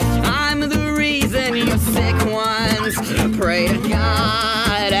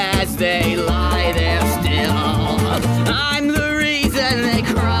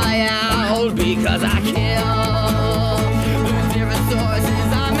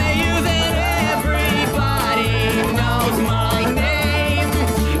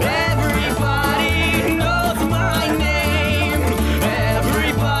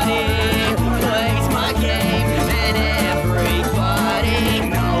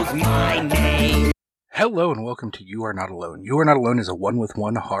my name. Hello and welcome to You Are Not Alone. You Are Not Alone is a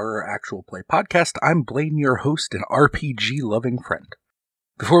one-with-one horror actual play podcast. I'm Blaine, your host and RPG-loving friend.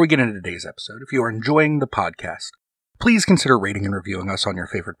 Before we get into today's episode, if you are enjoying the podcast, please consider rating and reviewing us on your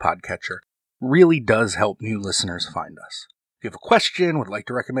favorite podcatcher. It really does help new listeners find us. If you have a question, would like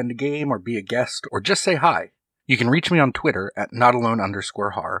to recommend a game, or be a guest, or just say hi, you can reach me on Twitter at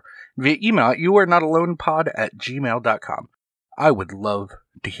notalone_horror, and via email at youarenotalonepod@gmail.com. I would love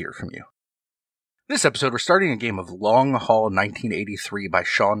to hear from you. This episode, we're starting a game of Long Haul 1983 by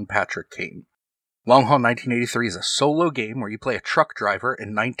Sean Patrick Kane. Long Haul 1983 is a solo game where you play a truck driver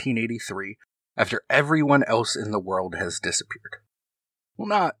in 1983 after everyone else in the world has disappeared. Well,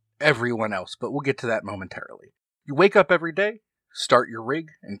 not everyone else, but we'll get to that momentarily. You wake up every day, start your rig,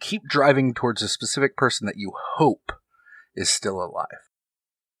 and keep driving towards a specific person that you hope is still alive.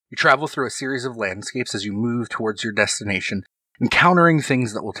 You travel through a series of landscapes as you move towards your destination, encountering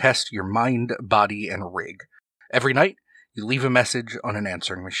things that will test your mind, body, and rig. Every night, you leave a message on an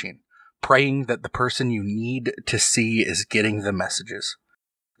answering machine, praying that the person you need to see is getting the messages.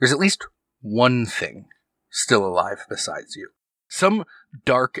 There's at least one thing still alive besides you. Some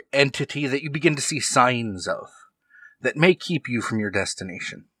dark entity that you begin to see signs of that may keep you from your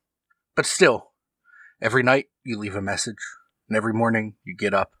destination. But still, every night you leave a message, and every morning you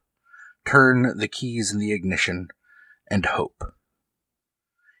get up, turn the keys in the ignition, and hope.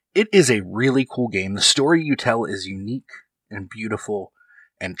 It is a really cool game. The story you tell is unique and beautiful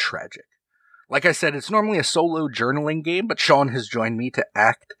and tragic. Like I said, it's normally a solo journaling game, but Sean has joined me to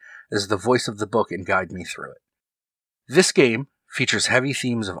act as the voice of the book and guide me through it. This game features heavy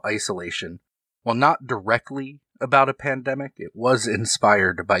themes of isolation. While not directly about a pandemic, it was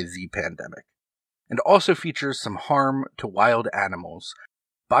inspired by the pandemic, and also features some harm to wild animals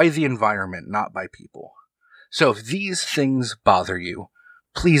by the environment, not by people. So if these things bother you,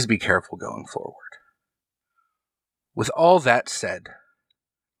 please be careful going forward. With all that said,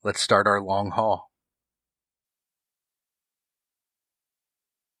 let's start our long haul.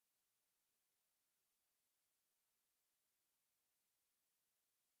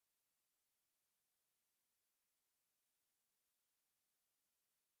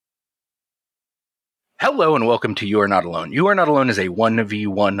 Hello and welcome to You Are Not Alone. You Are Not Alone is a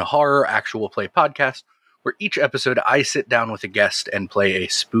 1v1 horror actual play podcast where each episode I sit down with a guest and play a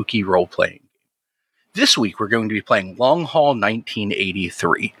spooky role-playing game. This week we're going to be playing Long Haul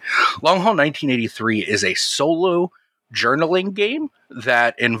 1983. Long Haul 1983 is a solo journaling game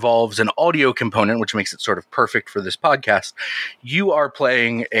that involves an audio component, which makes it sort of perfect for this podcast. You are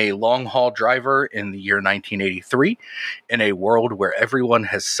playing a long haul driver in the year 1983 in a world where everyone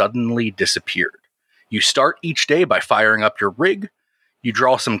has suddenly disappeared. You start each day by firing up your rig, you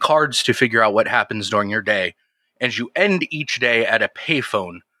draw some cards to figure out what happens during your day, and you end each day at a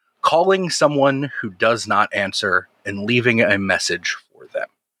payphone, calling someone who does not answer and leaving a message for them.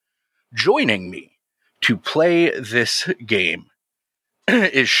 Joining me to play this game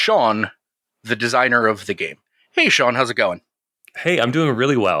is Sean, the designer of the game. Hey Sean, how's it going? Hey, I'm doing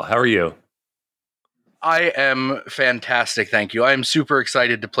really well. How are you? I am fantastic, thank you. I am super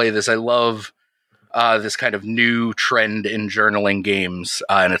excited to play this. I love this kind of new trend in journaling games,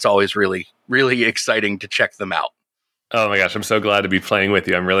 and it's always really, really exciting to check them out. Oh my gosh, I'm so glad to be playing with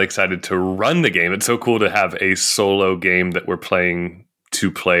you. I'm really excited to run the game. It's so cool to have a solo game that we're playing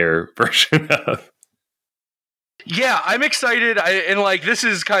two-player version of. Yeah, I'm excited. This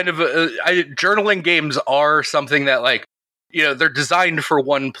is kind of journaling games are something that, they're designed for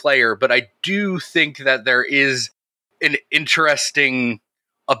one player, but I do think that there is an interesting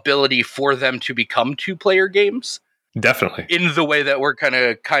ability for them to become two-player games. Definitely. In the way that we're kind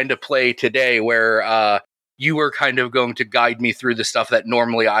of play today, where you were kind of going to guide me through the stuff that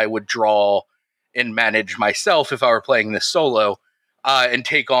normally I would draw and manage myself if I were playing this solo, and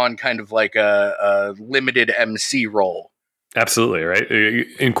take on kind of like a limited MC role. Absolutely, right?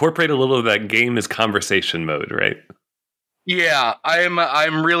 Incorporate a little of that game as conversation mode, right? Yeah,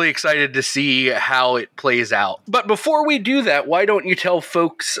 I'm really excited to see how it plays out. But before we do that, why don't you tell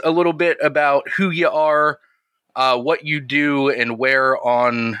folks a little bit about who you are, what you do, and where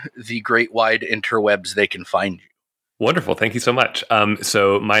on the great wide interwebs they can find you. Wonderful. Thank you so much.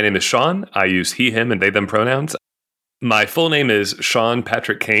 So my name is Sean. I use he, him, and they, them pronouns. My full name is Sean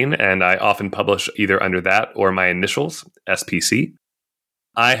Patrick Kane, and I often publish either under that or my initials, SPC.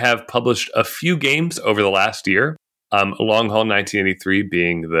 I have published a few games over the last year. Long Haul 1983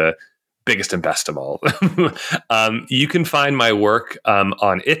 being the biggest and best of all. You can find my work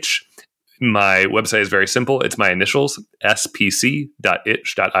on itch. My website is very simple. It's my initials, spc.itch.io.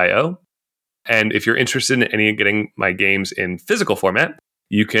 And if you're interested in any of getting my games in physical format,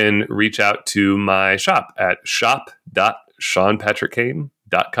 you can reach out to my shop at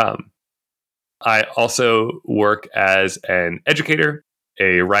shop.seanpatrickkane.com. I also work as an educator,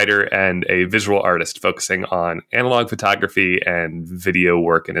 a writer, and a visual artist focusing on analog photography and video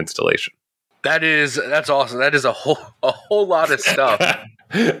work and installation. That's awesome. That is a whole lot of stuff.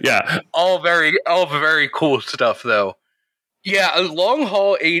 Yeah. All very cool stuff though. Yeah, Long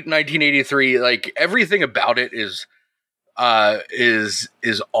Haul 1983, like everything about it is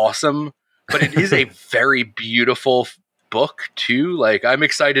awesome, but it is a very beautiful book too. Like I'm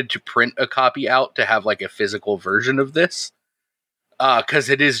excited to print a copy out to have like a physical version of this. Cuz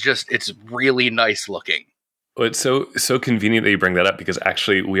it's really nice looking. Well, it's so convenient that you bring that up because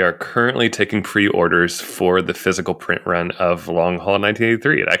actually we are currently taking pre-orders for the physical print run of Long Haul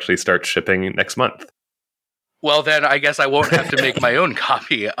 1983. It actually starts shipping next month. Well, then I guess I won't have to make my own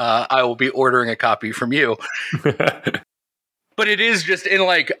copy. I will be ordering a copy from you. But it is just in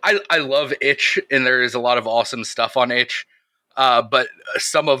like, I love Itch, and there is a lot of awesome stuff on Itch. But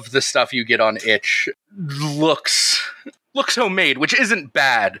some of the stuff you get on Itch looks homemade, which isn't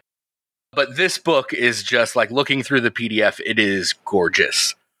bad. But this book is just like looking through the PDF. It is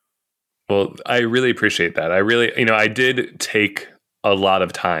gorgeous. Well, I really appreciate that. I did take a lot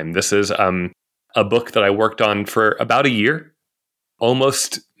of time. This is a book that I worked on for about a year,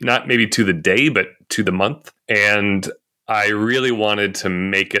 almost not maybe to the day, but to the month. And I really wanted to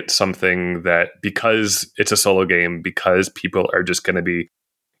make it something that, because it's a solo game, because people are just going to be,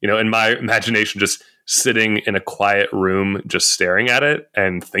 in my imagination, just sitting in a quiet room, just staring at it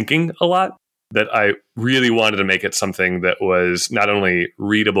and thinking a lot, that I really wanted to make it something that was not only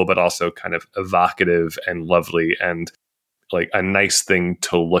readable, but also kind of evocative and lovely and like a nice thing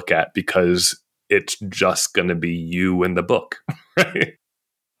to look at, because it's just going to be you in the book. Right?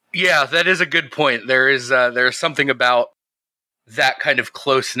 Yeah, that is a good point. There's something about that kind of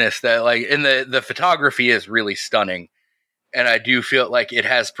closeness that, like, in the photography is really stunning. And I do feel like it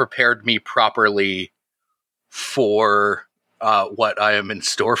has prepared me properly for what I am in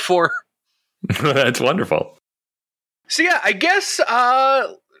store for. That's wonderful. So yeah, I guess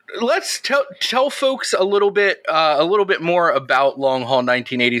let's tell folks a little bit more about Long Haul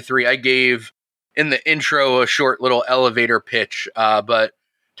 1983. I gave in the intro a short little elevator pitch, but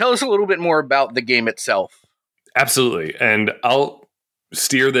tell us a little bit more about the game itself. Absolutely. And I'll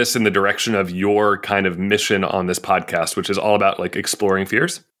steer this in the direction of your kind of mission on this podcast, which is all about like exploring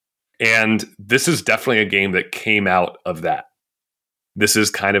fears. And this is definitely a game that came out of that. This is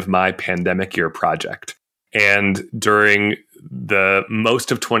kind of my pandemic year project. And during the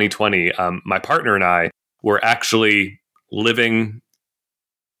most of 2020, my partner and I were actually living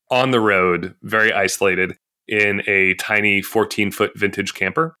on the road, very isolated, in a tiny 14-foot vintage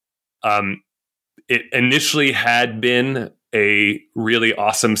camper. It initially had been a really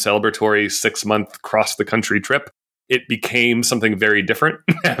awesome celebratory 6-month cross-the-country trip. It became something very different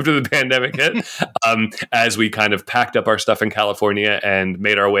after the pandemic hit, as we kind of packed up our stuff in California and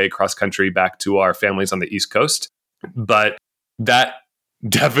made our way cross-country back to our families on the East Coast. But that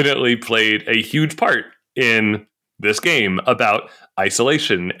definitely played a huge part in this game about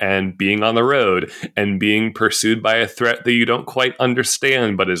isolation and being on the road and being pursued by a threat that you don't quite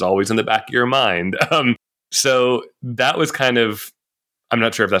understand, but is always in the back of your mind. So that was kind of, I'm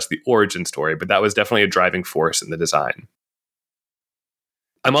not sure if that's the origin story, but that was definitely a driving force in the design.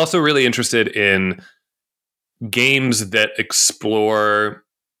 I'm also really interested in games that explore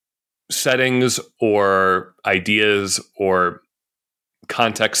settings or ideas or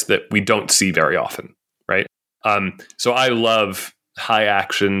contexts that we don't see very often, right? So I love high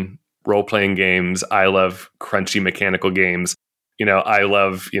action role-playing games. I love crunchy mechanical games. I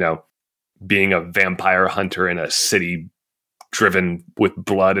love, being a vampire hunter in a city driven with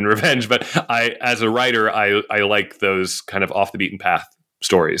blood and revenge. But as a writer, I like those kind of off the beaten path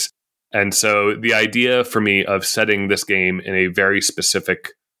stories. And so the idea for me of setting this game in a very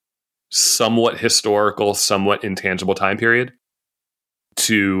specific, somewhat historical, somewhat intangible time period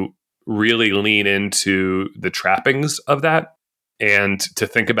to really lean into the trappings of that and to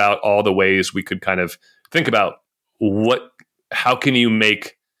think about all the ways we could kind of think about how can you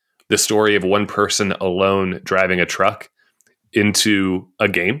make the story of one person alone driving a truck into a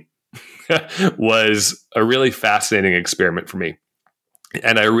game was a really fascinating experiment for me.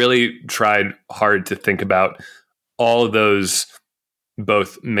 And I really tried hard to think about all of those,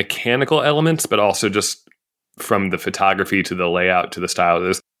 both mechanical elements, but also just from the photography to the layout to the style.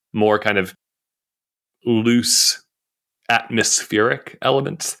 There's more kind of loose atmospheric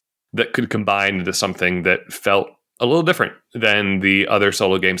elements that could combine into something that felt a little different than the other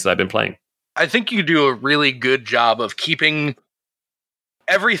solo games that I've been playing. I think you do a really good job of keeping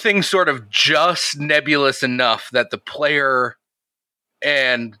everything's sort of just nebulous enough that the player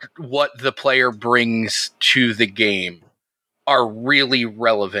and what the player brings to the game are really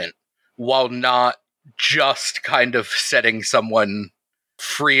relevant, while not just kind of setting someone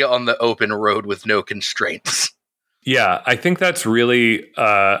free on the open road with no constraints. Yeah, I think that's really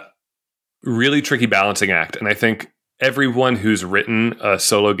really tricky balancing act. And I think everyone who's written a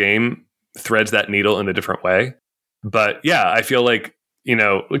solo game threads that needle in a different way. But yeah, I feel like,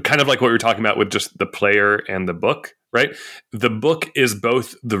 kind of like what we were talking about with just the player and the book, right? The book is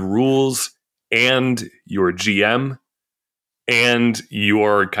both the rules and your GM and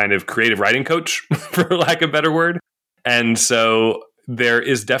your kind of creative writing coach, for lack of a better word. And so there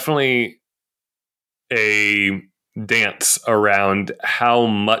is definitely a dance around how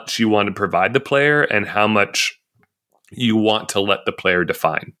much you want to provide the player and how much you want to let the player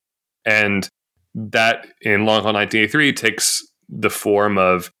define. And that in Long Haul 1983 takes the form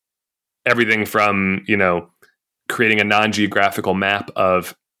of everything from, creating a non-geographical map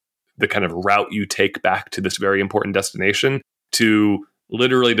of the kind of route you take back to this very important destination to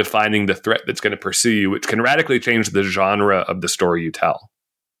literally defining the threat that's going to pursue you, which can radically change the genre of the story you tell.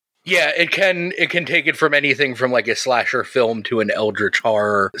 Yeah, it can take it from anything from like a slasher film to an eldritch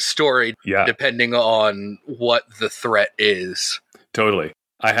horror story, depending on what the threat is. Totally.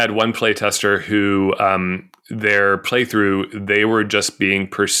 I had one playtester who their playthrough, they were just being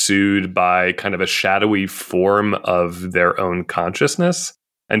pursued by kind of a shadowy form of their own consciousness.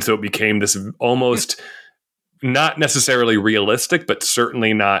 And so it became this almost not necessarily realistic, but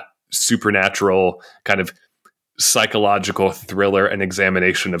certainly not supernatural kind of psychological thriller and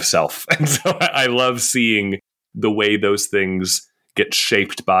examination of self. And so I love seeing the way those things get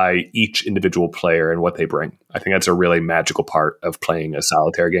shaped by each individual player and what they bring. I think that's a really magical part of playing a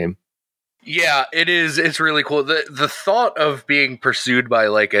solitaire game. Yeah, it is. It's really cool. The thought of being pursued by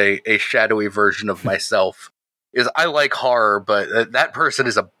like a shadowy version of myself is, I like horror, but that person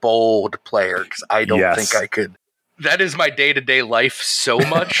is a bold player because I don't think I could. That is my day-to-day life so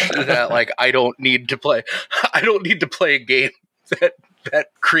much that like I don't need to play a game that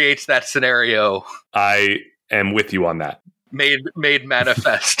creates that scenario. I am with you on that. Made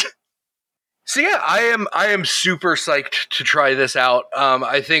manifest. So yeah, I am super psyched to try this out.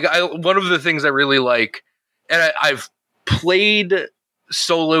 I think one of the things I really like, and I've played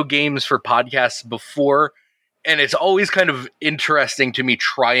solo games for podcasts before, and it's always kind of interesting to me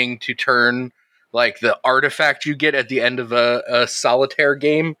trying to turn like the artifact you get at the end of a solitaire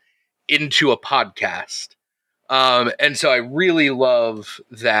game into a podcast. And so I really love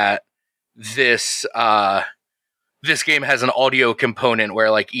that this game has an audio component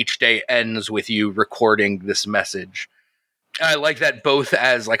where like each day ends with you recording this message. And I like that both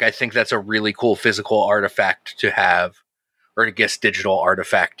as like, I think that's a really cool physical artifact to have, or I guess digital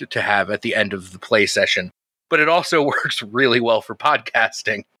artifact to have at the end of the play session, but it also works really well for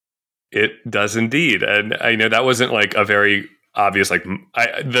podcasting. It does indeed. And I know that wasn't like a very obvious, like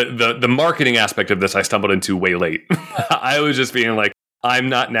the marketing aspect of this I stumbled into way late. I was just being like, I'm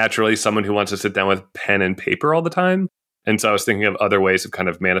not naturally someone who wants to sit down with pen and paper all the time. And so I was thinking of other ways of kind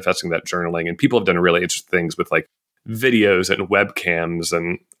of manifesting that journaling. And people have done really interesting things with like videos and webcams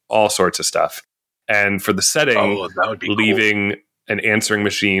and all sorts of stuff. And for the setting, leaving an answering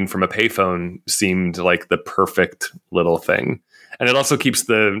machine from a payphone seemed like the perfect little thing. And it also keeps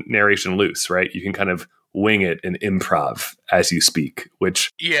the narration loose, right? You can kind of wing it and improv as you speak, which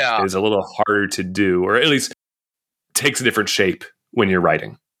is a little harder to do, or at least takes a different shape when you're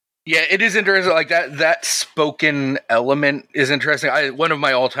writing. Yeah, it is interesting. Like that spoken element is interesting. One of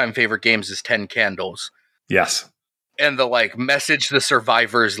my all-time favorite games is 10 Candles. Yes. And the like message the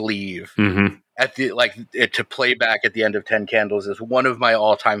survivors leave at the like it to play back at the end of 10 Candles is one of my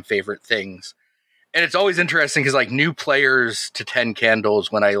all-time favorite things. And it's always interesting because like new players to 10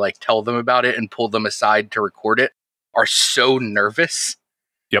 Candles, when I like tell them about it and pull them aside to record it, are so nervous.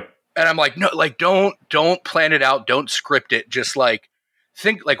 Yep. And I'm like, no, like don't plan it out, don't script it. Just like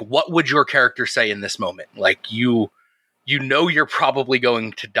think like, what would your character say in this moment? Like you know you're probably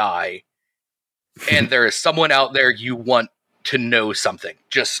going to die, and there is someone out there you want to know something.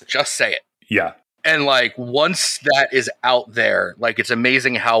 Just say it. Yeah. And like once that is out there, like it's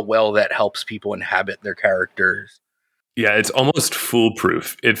amazing how well that helps people inhabit their characters. Yeah, it's almost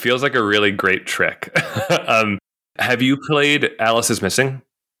foolproof. It feels like a really great trick. Have you played Alice is Missing?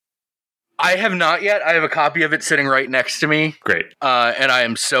 I have not yet. I have a copy of it sitting right next to me. Great. And I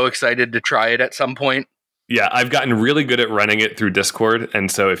am so excited to try it at some point. Yeah, I've gotten really good at running it through Discord, and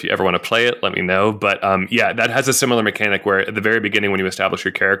so if you ever want to play it, let me know. But yeah, that has a similar mechanic where at the very beginning when you establish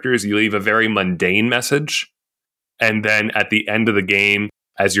your characters, you leave a very mundane message, and then at the end of the game,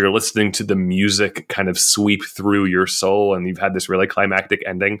 as you're listening to the music kind of sweep through your soul, and you've had this really climactic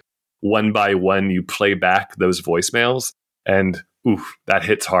ending, one by one, you play back those voicemails, and oof, that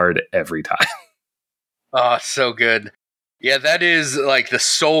hits hard every time. Oh, so good. Yeah, that is like the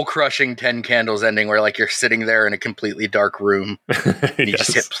soul-crushing 10 Candles ending where like you're sitting there in a completely dark room and you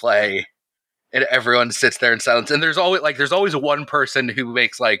just hit play and everyone sits there in silence. And there's always one person who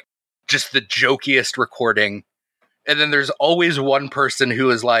makes like just the jokiest recording. And then there's always one person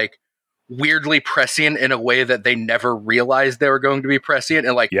who is like weirdly prescient in a way that they never realized they were going to be prescient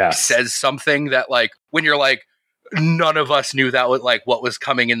and like says something that like when you're like, none of us knew that was like what was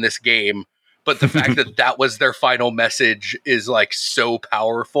coming in this game. But the fact that that was their final message is like so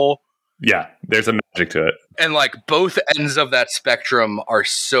powerful. Yeah, there's a magic to it. And like both ends of that spectrum are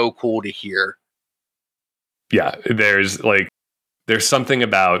so cool to hear. Yeah, there's something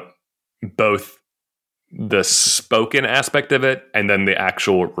about both the spoken aspect of it and then the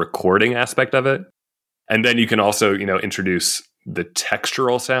actual recording aspect of it. And then you can also, introduce the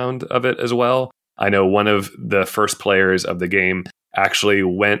textural sound of it as well. I know one of the first players of the game actually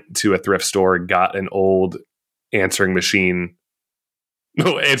went to a thrift store, got an old answering machine,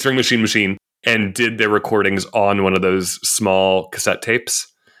 and did their recordings on one of those small cassette tapes,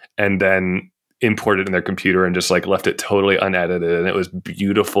 and then imported it in their computer and just like left it totally unedited. And it was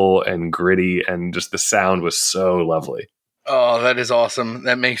beautiful and gritty, and just the sound was so lovely. Oh, that is awesome.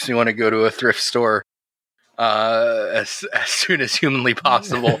 That makes me want to go to a thrift store as soon as humanly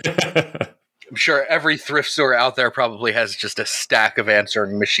possible. I'm sure every thrift store out there probably has just a stack of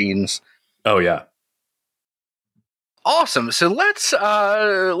answering machines. Oh yeah. Awesome. So let's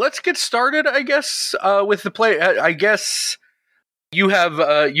get started, I guess, with the play. I guess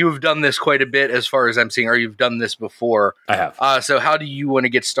you've done this quite a bit as far as I'm seeing, or you've done this before. I have. So how do you want to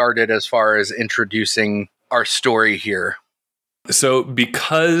get started as far as introducing our story here? So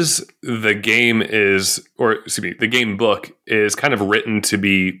because the game the game book is kind of written to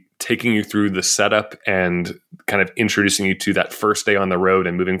be taking you through the setup and kind of introducing you to that first day on the road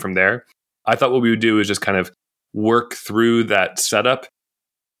and moving from there, I thought what we would do is just kind of work through that setup,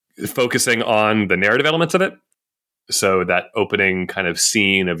 focusing on the narrative elements of it. So that opening kind of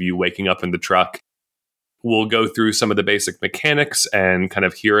scene of you waking up in the truck, we'll go through some of the basic mechanics and kind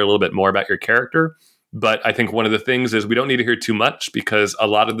of hear a little bit more about your character. But I think one of the things is we don't need to hear too much because a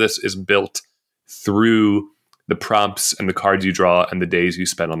lot of this is built through the prompts and the cards you draw and the days you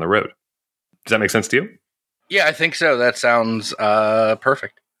spend on the road. Does that make sense to you? Yeah, I think so. That sounds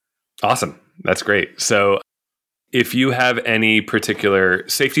perfect. Awesome. That's great. So if you have any particular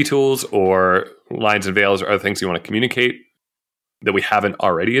safety tools or lines and veils or other things you want to communicate that we haven't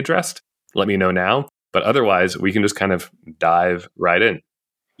already addressed, let me know now. But otherwise, we can just kind of dive right in.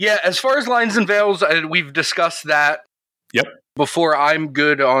 Yeah, as far as lines and veils, we've discussed that. Yep. Before. I'm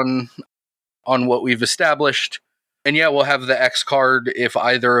good on what we've established. And yeah, we'll have the X card if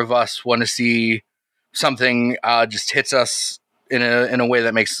either of us want to see something just hits us in a way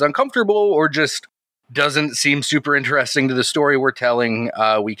that makes us uncomfortable or just doesn't seem super interesting to the story we're telling.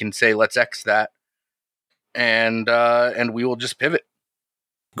 We can say, let's X that. And we will just pivot.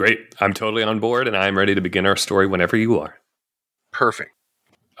 Great. I'm totally on board, and I'm ready to begin our story whenever you are. Perfect.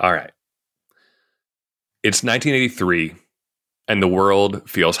 All right. It's 1983, and the world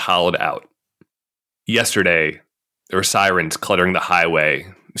feels hollowed out. Yesterday, there were sirens cluttering the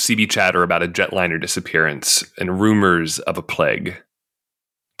highway, CB chatter about a jetliner disappearance, and rumors of a plague.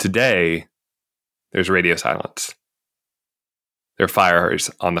 Today, there's radio silence. There are fires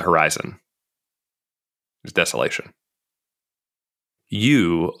on the horizon. There's desolation.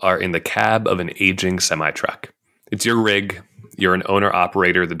 You are in the cab of an aging semi-truck. It's your rig. You're an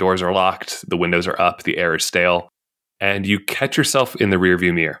owner-operator. The doors are locked. The windows are up. The air is stale. And you catch yourself in the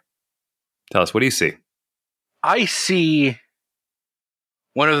rearview mirror. Tell us, what do you see? I see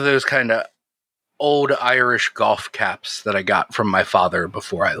one of those kind of old Irish golf caps that I got from my father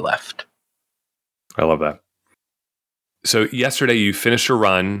before I left. I love that. So yesterday you finished your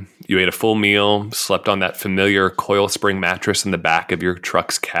run, you ate a full meal, slept on that familiar coil spring mattress in the back of your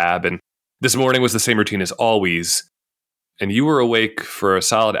truck's cab, and this morning was the same routine as always. And you were awake for a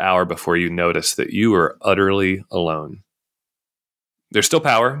solid hour before you noticed that you were utterly alone. There's still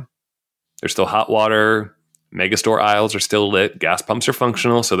power. There's still hot water. Megastore aisles are still lit. Gas pumps are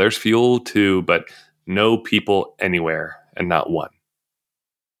functional, so there's fuel too, but no people anywhere, and not one.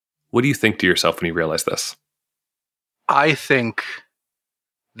 What do you think to yourself when you realize this? I think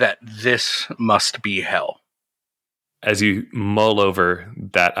that this must be hell. As you mull over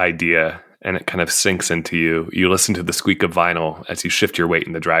that idea and it kind of sinks into you, you listen to the squeak of vinyl as you shift your weight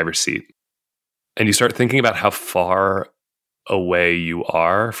in the driver's seat. And you start thinking about how far away you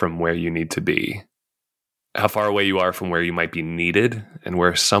are from where you need to be, how far away you are from where you might be needed, and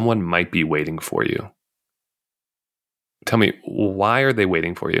where someone might be waiting for you. Tell me, why are they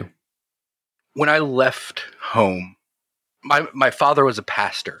waiting for you? When I left home, my father was a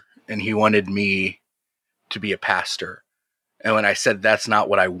pastor, and he wanted me to be a pastor. And when I said that's not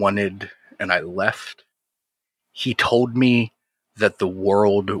what I wanted and I left, he told me that the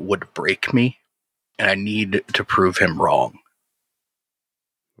world would break me and I need to prove him wrong.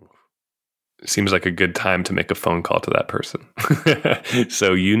 Seems like a good time to make a phone call to that person.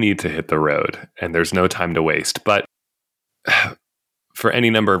 So you need to hit the road, and there's no time to waste. But for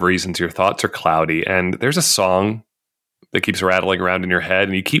any number of reasons, your thoughts are cloudy, and there's a song that keeps rattling around in your head,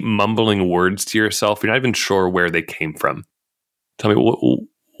 and you keep mumbling words to yourself. You're not even sure where they came from. Tell me,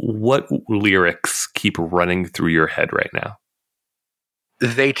 what lyrics keep running through your head right now?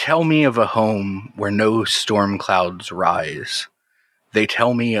 They tell me of a home where no storm clouds rise. They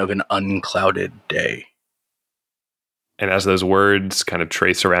tell me of an unclouded day. And as those words kind of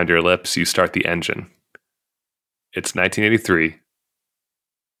trace around your lips, you start the engine. It's 1983.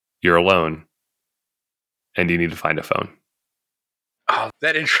 You're alone. And you need to find a phone. Oh,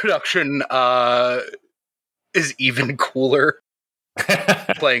 that introduction is even cooler.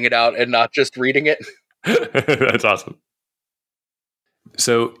 Playing it out and not just reading it. That's awesome.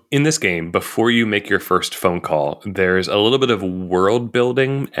 So in this game, before you make your first phone call, there's a little bit of world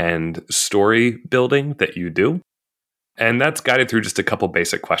building and story building that you do. And that's guided through just a couple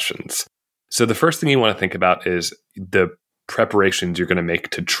basic questions. So the first thing you want to think about is the preparations you're going to make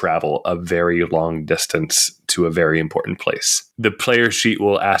to travel a very long distance to a very important place. The player sheet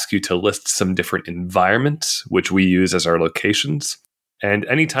will ask you to list some different environments, which we use as our locations. And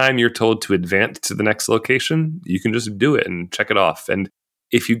anytime you're told to advance to the next location, you can just do it and check it off. And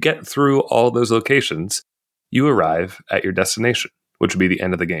if you get through all those locations, you arrive at your destination, which will be the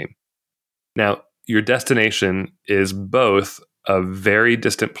end of the game. Now, your destination is both a very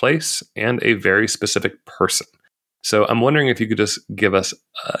distant place and a very specific person. So I'm wondering if you could just give us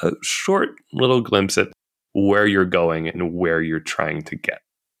a short little glimpse at where you're going and where you're trying to get.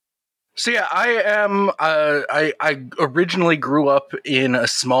 So yeah, I originally grew up in a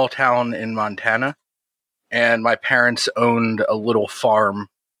small town in Montana, and my parents owned a little farm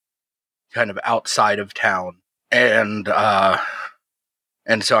kind of outside of town. And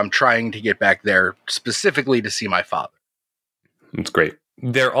so I'm trying to get back there specifically to see my father. That's great.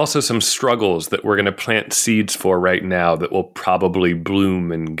 There are also some struggles that we're going to plant seeds for right now that will probably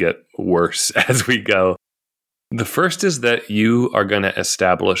bloom and get worse as we go. The first is that you are going to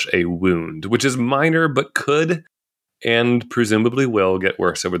establish a wound, which is minor but could and presumably will get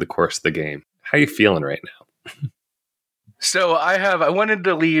worse over the course of the game. How are you feeling right now? So I wanted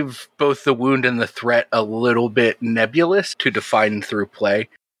to leave both the wound and the threat a little bit nebulous to define through play.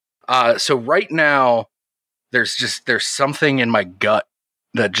 So right now, there's something in my gut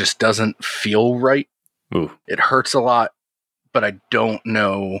that just doesn't feel right. Ooh. It hurts a lot, but I don't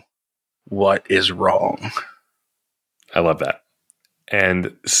know what is wrong. I love that.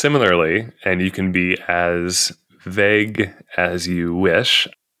 And similarly, and you can be as vague as you wish,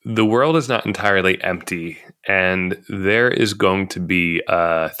 the world is not entirely empty, and there is going to be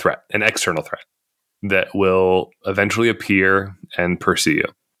a threat, an external threat, that will eventually appear and pursue you.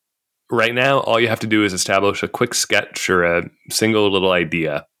 Right now, all you have to do is establish a quick sketch or a single little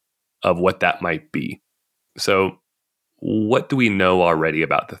idea of what that might be. So, what do we know already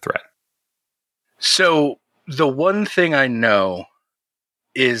about the threat? So, the one thing I know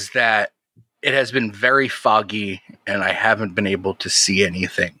is that it has been very foggy and I haven't been able to see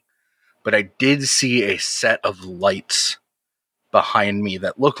anything. But I did see a set of lights behind me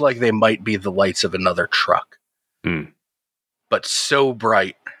that look like they might be the lights of another truck. But so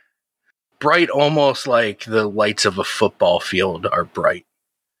bright. Bright almost like the lights of a football field are bright.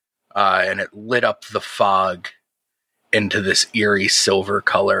 And it lit up the fog into this eerie silver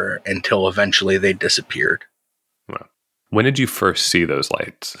color until eventually they disappeared. Wow. When did you first see those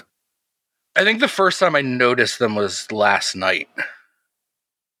lights? I think the first time I noticed them was last night.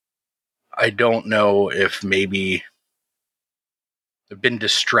 I don't know if maybe I've been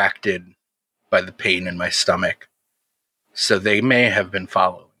distracted by the pain in my stomach. So they may have been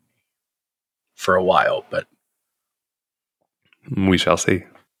following me for a while, but we shall see.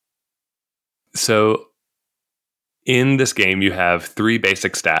 So in this game, you have 3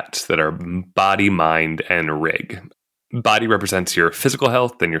 basic stats that are body, mind, and rig. Body represents your physical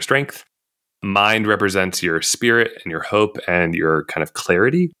health and your strength. Mind represents your spirit and your hope and your kind of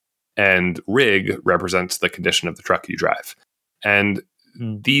clarity. And rig represents the condition of the truck you drive. And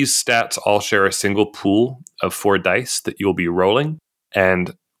these stats all share a single pool of 4 dice that you'll be rolling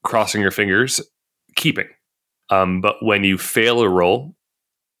and crossing your fingers, keeping. But when you fail a roll,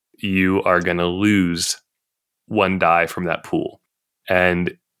 you are going to lose 1 die from that pool.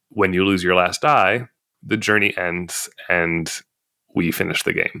 And when you lose your last die, the journey ends and we finish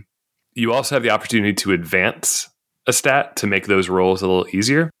the game. You also have the opportunity to advance a stat to make those rolls a little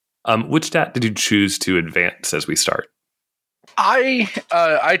easier. Which stat did you choose to advance as we start?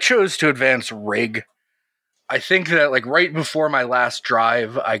 I chose to advance rig. I think that like right before my last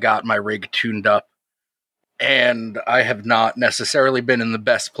drive, I got my rig tuned up, and I have not necessarily been in the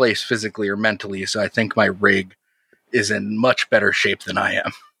best place physically or mentally, so I think my rig is in much better shape than I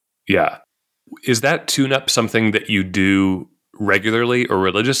am. Yeah. Is that tune-up something that you do regularly or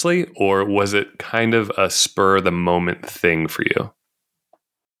religiously, or was it kind of a spur-of-the-moment thing for you?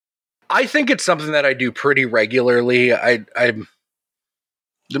 I think it's something that I do pretty regularly.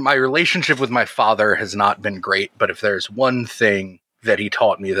 My relationship with my father has not been great, but if there's one thing that he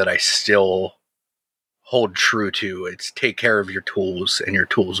taught me that I still hold true to, it's take care of your tools, and your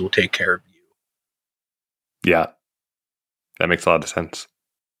tools will take care of you. Yeah, that makes a lot of sense.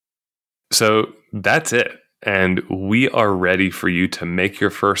 So that's it. And we are ready for you to make your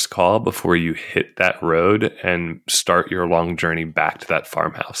first call before you hit that road and start your long journey back to that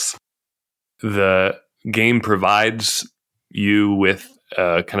farmhouse. The game provides you with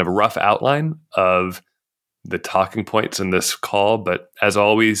a kind of a rough outline of the talking points in this call, but as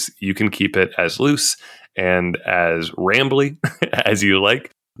always, you can keep it as loose and as rambly as you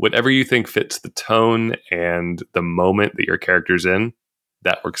like. Whatever you think fits the tone and the moment that your character's in,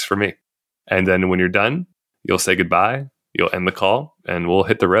 that works for me. And then when you're done, you'll say goodbye, you'll end the call, and we'll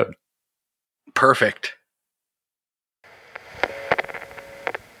hit the road. Perfect.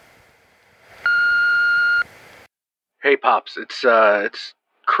 Hey, Pops, it's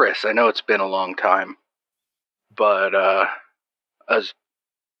Chris. I know it's been a long time, but I was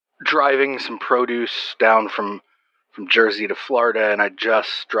driving some produce down from Jersey to Florida, and I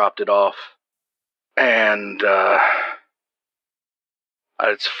just dropped it off. And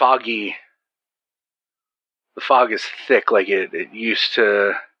it's foggy. The fog is thick like it used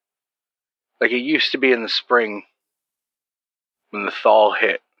to be in the spring when the thaw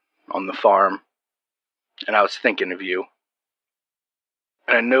hit on the farm. And I was thinking of you.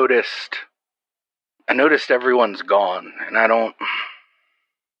 And I noticed everyone's gone, and I don't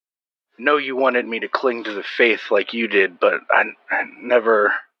know you wanted me to cling to the faith like you did, but it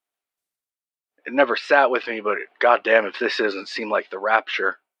never sat with me, but goddamn if this doesn't seem like the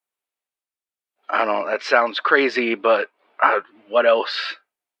rapture. I don't know, that sounds crazy, but what else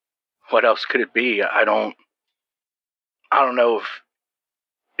could it be? I don't know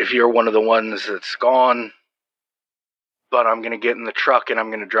if you're one of the ones that's gone, but I'm going to get in the truck and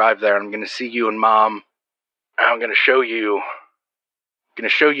I'm going to drive there. I'm going to see you and Mom. And I'm going to show you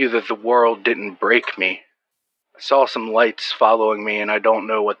that the world didn't break me. I saw some lights following me, and I don't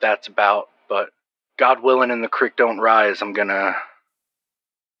know what that's about, but God willing and the creek don't rise, I'm going to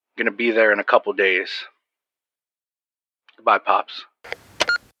be there in a couple days. Goodbye, Pops.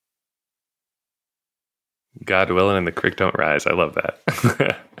 God willing and the creek don't rise. I love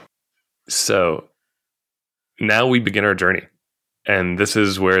that. So now we begin our journey. And this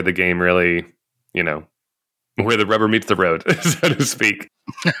is where the game really, where the rubber meets the road, so to speak.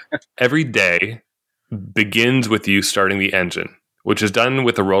 Every day begins with you starting the engine, which is done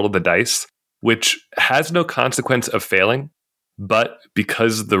with a roll of the dice, which has no consequence of failing. But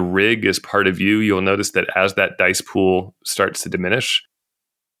because the rig is part of you, you'll notice that as that dice pool starts to diminish,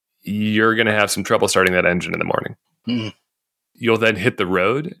 you're going to have some trouble starting that engine in the morning. Mm. You'll then hit the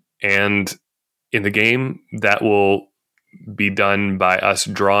road, and in the game, that will be done by us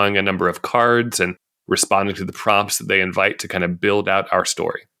drawing a number of cards and responding to the prompts that they invite to kind of build out our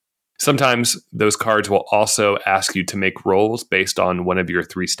story. Sometimes those cards will also ask you to make rolls based on one of your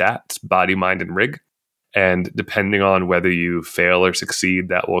 3 stats, body, mind, and rig. And depending on whether you fail or succeed,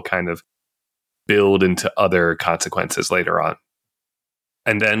 that will kind of build into other consequences later on.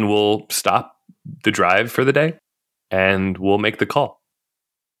 And then we'll stop the drive for the day and we'll make the call.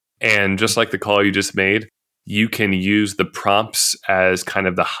 And just like the call you just made, you can use the prompts as kind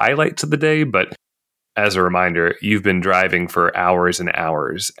of the highlights of the day. But as a reminder, you've been driving for hours and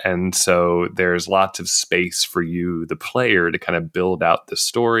hours. And so there's lots of space for you, the player, to kind of build out the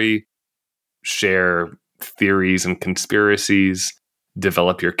story, share theories and conspiracies,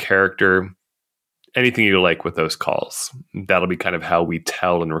 develop your character, anything you like with those calls. That'll be kind of how we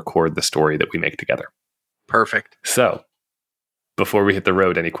tell and record the story that we make together. Perfect. So, before we hit the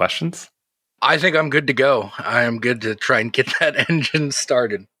road, any questions? I think I'm good to go. I am good to try and get that engine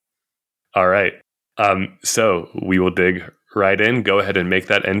started. All right. So we will dig right in. Go ahead and make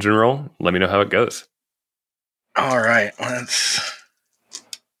that engine roll. Let me know how it goes. All right.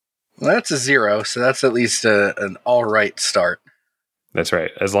 That's a 0, so that's at least an all right start. That's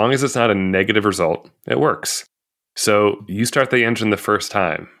right. As long as it's not a negative result, it works. So you start the engine the first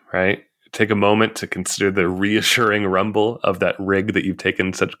time, right? Take a moment to consider the reassuring rumble of that rig that you've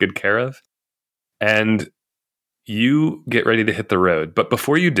taken such good care of. And you get ready to hit the road. But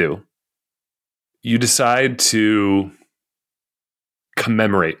before you do, you decide to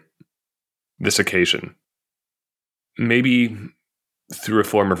commemorate this occasion, maybe through a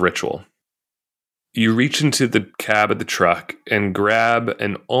form of ritual. You reach into the cab of the truck and grab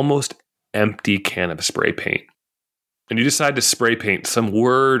an almost empty can of spray paint. And you decide to spray paint some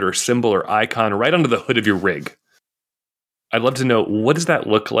word or symbol or icon right onto the hood of your rig. I'd love to know, what does that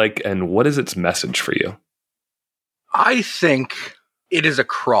look like and what is its message for you? I think it is a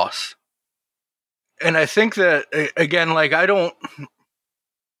cross. And I think that, again, like I don't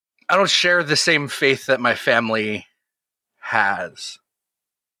share the same faith that my family has.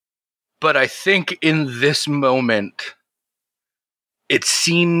 But I think in this moment, it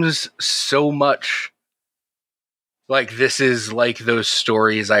seems so much like this is like those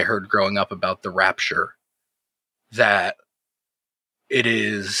stories I heard growing up about the rapture, that it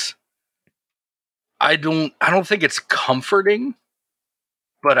is, I don't think it's comforting,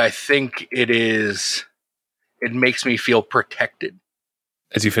 but I think it makes me feel protected.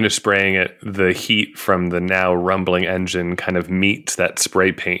 As you finish spraying it, the heat from the now rumbling engine kind of meets that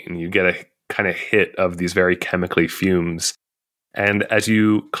spray paint, and you get a kind of hit of these very chemically fumes. And as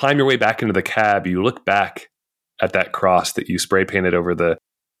you climb your way back into the cab, you look back at that cross that you spray painted over the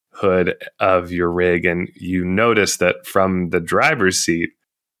hood of your rig, and you notice that from the driver's seat,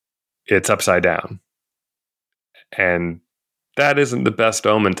 it's upside down. And that isn't the best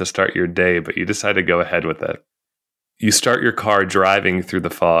omen to start your day, but you decide to go ahead with it. You start your car driving through the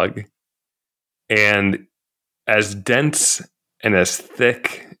fog, and as dense and as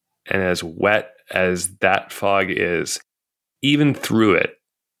thick and as wet as that fog is, even through it,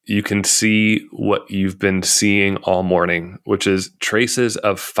 you can see what you've been seeing all morning, which is traces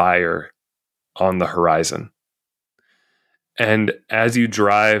of fire on the horizon. And as you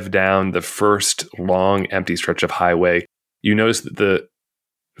drive down the first long empty stretch of highway, you notice that the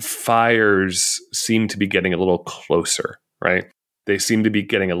fires seem to be getting a little closer, right? They seem to be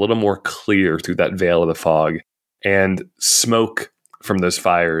getting a little more clear through that veil of the fog, and smoke from those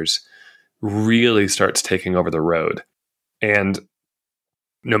fires really starts taking over the road. And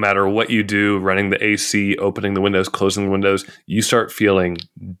no matter what you do, running the AC, opening the windows, closing the windows, you start feeling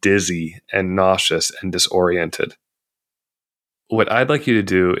dizzy and nauseous and disoriented. What I'd like you to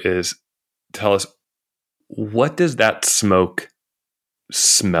do is tell us, what does that smoke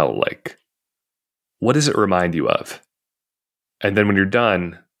smell like? What does it remind you of? And then when you're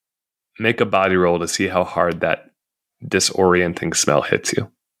done, make a body roll to see how hard that disorienting smell hits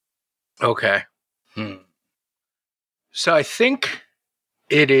you. Okay. So I think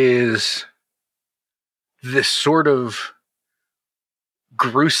it is this sort of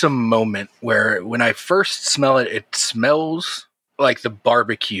gruesome moment where when I first smell it, it smells like the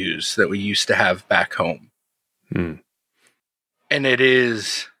barbecues that we used to have back home. And there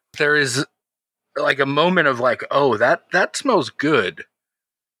is like a moment of like, oh, that smells good.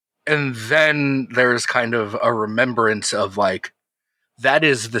 And then there's kind of a remembrance of like, that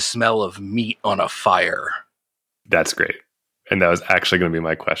is the smell of meat on a fire. That's great. And that was actually going to be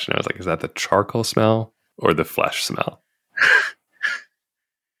my question. I was like, is that the charcoal smell or the flesh smell?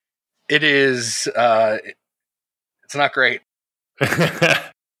 It is, it's not great.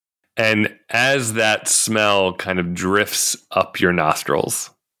 And as that smell kind of drifts up your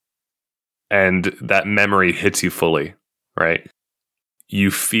nostrils and that memory hits you fully, right? You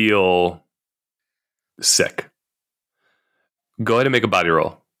feel sick. Go ahead and make a body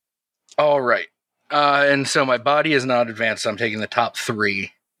roll. All right. And so my body is not advanced, so I'm taking the top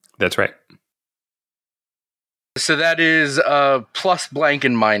 3. That's right. So that is plus blank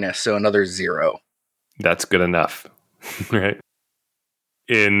and minus, so another 0. That's good enough, right?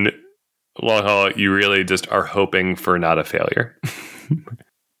 In long haul, you really just are hoping for not a failure.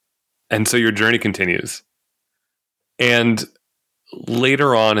 And so your journey continues. And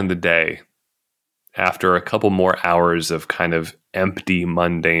later on in the day, after a couple more hours of kind of empty,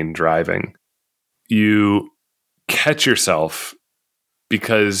 mundane driving, you catch yourself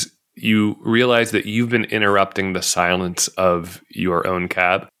because you realize that you've been interrupting the silence of your own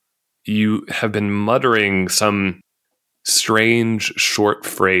cab. You have been muttering some strange short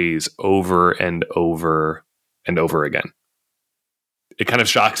phrase over and over and over again. It kind of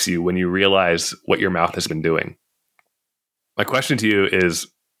shocks you when you realize what your mouth has been doing. My question to you is,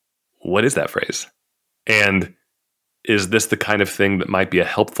 what is that phrase? And is this the kind of thing that might be a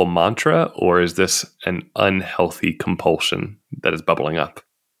helpful mantra, or is this an unhealthy compulsion that is bubbling up?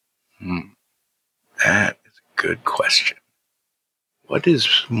 That is a good question. What is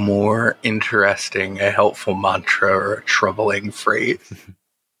more interesting, a helpful mantra or a troubling phrase?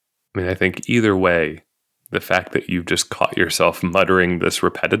 I mean, I think either way, the fact that you've just caught yourself muttering this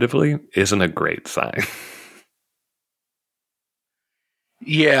repetitively isn't a great sign.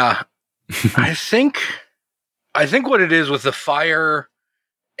 Yeah. I think what it is with the fire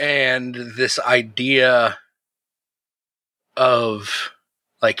and this idea of,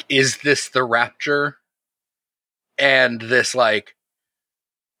 like, is this the rapture? And this, like,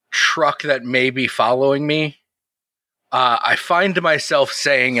 truck that may be following me. I find myself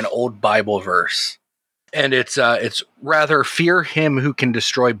saying an old Bible verse. And it's rather fear him who can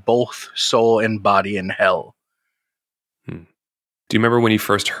destroy both soul and body in hell. Do you remember when you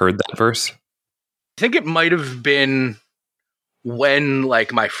first heard that verse? I think it might have been when,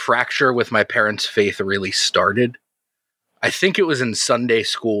 like, my fracture with my parents' faith really started. I think it was in Sunday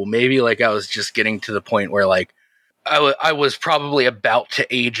school. Maybe, like, I was just getting to the point where, like, I was probably about to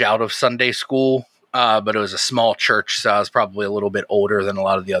age out of Sunday school, but it was a small church, so I was probably a little bit older than a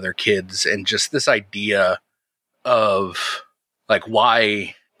lot of the other kids. And just this idea of, like,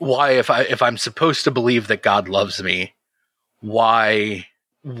 why if I'm supposed to believe that God loves me, why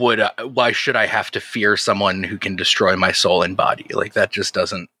should I have to fear someone who can destroy my soul and body? Like, that just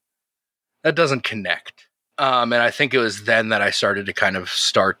doesn't connect. And I think it was then that I started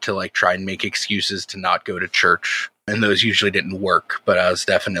to like try and make excuses to not go to church. And those usually didn't work, but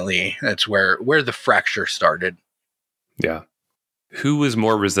that's where the fracture started. Yeah. Who was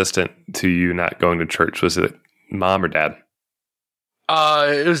more resistant to you not going to church? Was it mom or dad?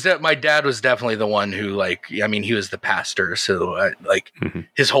 It was that my dad was definitely the one who, like, I mean, he was the pastor, so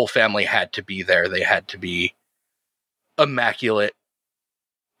his whole family had to be there. They had to be immaculate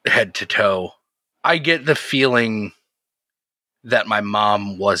head to toe. I get the feeling that my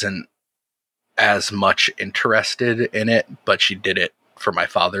mom wasn't as much interested in it, but she did it for my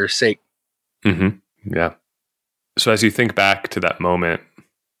father's sake. Mm-hmm. Yeah. So as you think back to that moment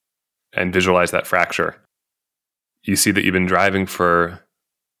and visualize that fracture, you see that you've been driving for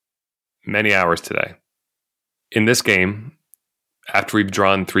many hours today. In this game, after we've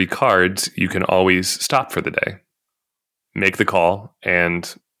drawn 3 cards, you can always stop for the day, make the call,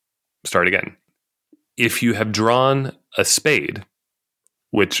 and start again. If you have drawn a spade,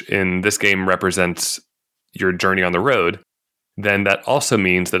 which in this game represents your journey on the road, then that also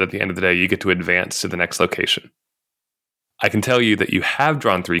means that at the end of the day, you get to advance to the next location. I can tell you that you have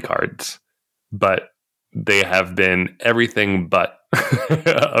drawn 3 cards, but they have been everything but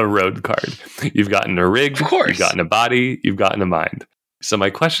a road card. You've gotten a rig, of course. You've gotten a body, you've gotten a mind. So my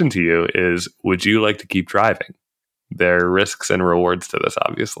question to you is, would you like to keep driving? There are risks and rewards to this,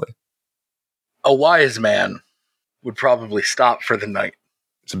 obviously. A wise man would probably stop for the night.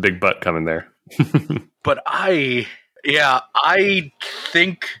 It's a big butt coming there. But I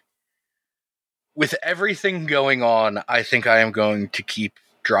think with everything going on, I think I am going to keep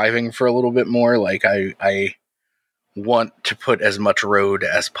driving for a little bit more. Like, I want to put as much road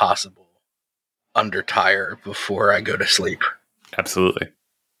as possible under tire before I go to sleep. Absolutely.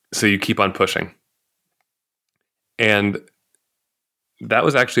 So you keep on pushing. And that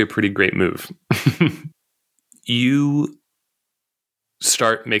was actually a pretty great move. You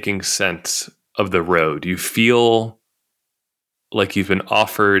start making sense of the road. You feel like you've been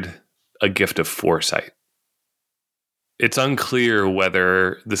offered a gift of foresight. It's unclear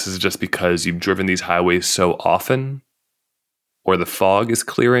whether this is just because you've driven these highways so often, or the fog is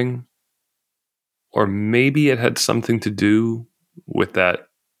clearing, or maybe it had something to do with that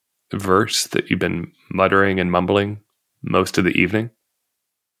verse that you've been muttering and mumbling most of the evening.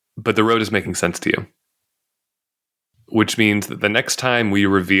 But the road is making sense to you, which means that the next time we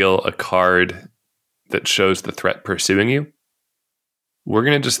reveal a card that shows the threat pursuing you, we're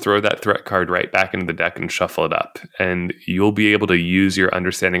going to just throw that threat card right back into the deck and shuffle it up. And you'll be able to use your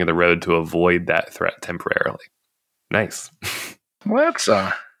understanding of the road to avoid that threat temporarily. Nice. Well, that's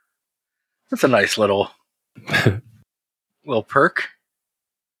a nice little perk.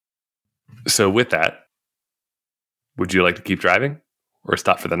 So with that, would you like to keep driving or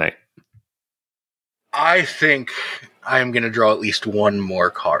stop for the night? I think I'm going to draw at least one more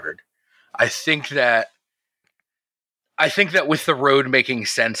card. I think that I think that with the road making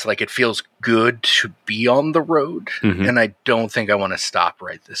sense, like, it feels good to be on the road, and I don't think I want to stop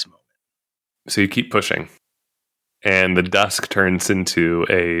right this moment. So you keep pushing, and the dusk turns into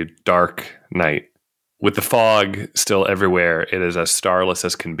a dark night. With the fog still everywhere, it is as starless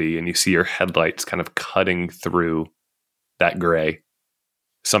as can be, and you see your headlights kind of cutting through that gray,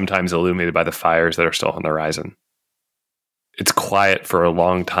 sometimes illuminated by the fires that are still on the horizon. It's quiet for a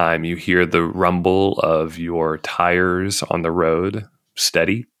long time. You hear the rumble of your tires on the road,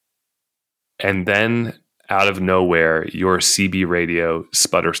 steady. And then, out of nowhere, your CB radio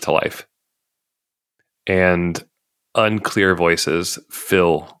sputters to life. And unclear voices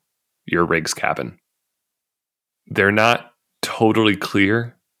fill your rig's cabin. They're not totally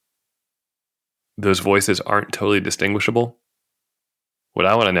clear. Those voices aren't totally distinguishable. What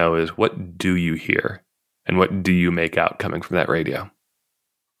I want to know is, what do you hear? And what do you make out coming from that radio?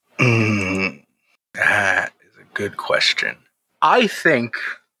 That is a good question. I think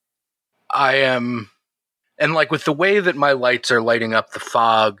I am, and like with the way that my lights are lighting up the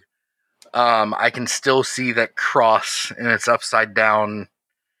fog, I can still see that cross, and it's upside down,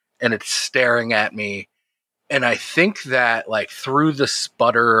 and it's staring at me. And I think that, like, through the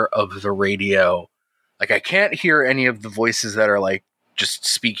sputter of the radio, like, I can't hear any of the voices that are, like, just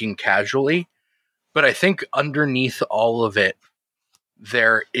speaking casually. But I think underneath all of it,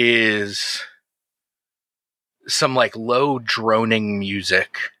 there is some, like, low droning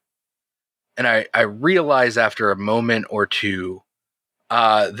music. And I realize after a moment or two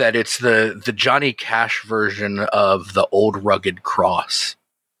that it's the Johnny Cash version of the Old Rugged Cross.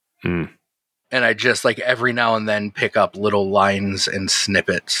 And I just, like, every now and then pick up little lines and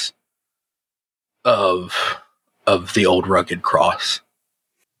snippets of the Old Rugged Cross.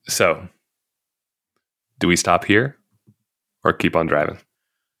 So, do we stop here or keep on driving?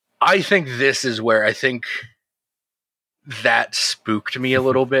 I think this is where I think that spooked me a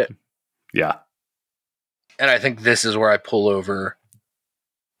little bit. Yeah. And I think this is where I pull over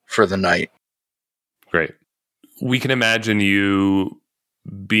for the night. Great. We can imagine you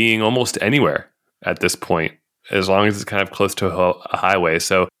being almost anywhere at this point, as long as it's kind of close to a highway.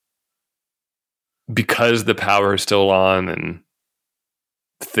 So because the power is still on and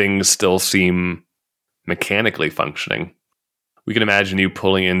things still seem mechanically functioning, we can imagine you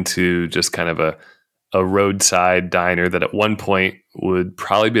pulling into just kind of a roadside diner that at one point would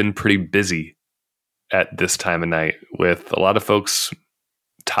probably been pretty busy at this time of night, with a lot of folks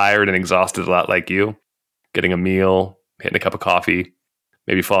tired and exhausted, a lot like you, getting a meal, hitting a cup of coffee,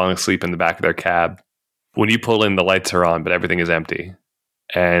 maybe falling asleep in the back of their cab. When you pull in, the lights are on, but everything is empty.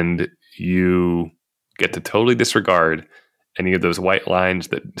 And you get to totally disregard any of those white lines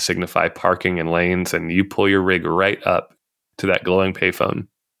that signify parking and lanes, and you pull your rig right up to that glowing payphone,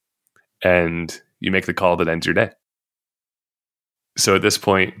 and you make the call that ends your day. So at this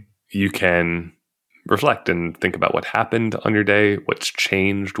point, you can reflect and think about what happened on your day, what's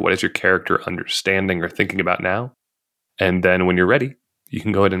changed, what is your character understanding or thinking about now. And then when you're ready, you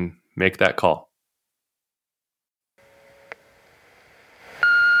can go ahead and make that call.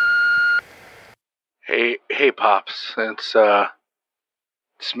 Hey, Pops. It's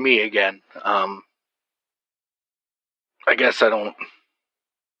me again. I guess I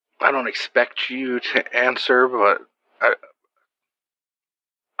don't expect you to answer, but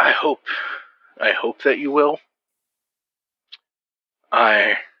I hope that you will.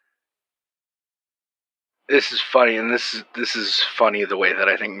 This is funny, and this is funny the way that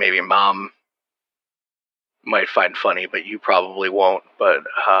I think maybe Mom might find funny, but you probably won't. But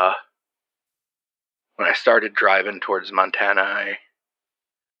when I started driving towards Montana, I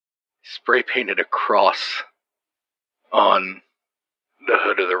spray painted a cross on the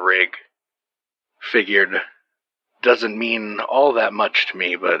hood of the rig. Figured doesn't mean all that much to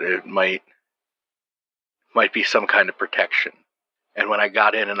me, but it might be some kind of protection. And when I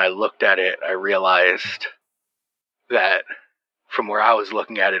got in and I looked at it, I realized that from where I was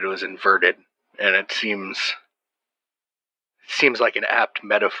looking at it, it was inverted, and it seems like an apt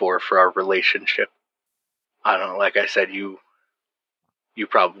metaphor for our relationship. I don't know, like I said, you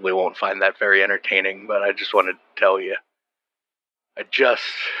probably won't find that very entertaining, but I just wanted to tell you. I just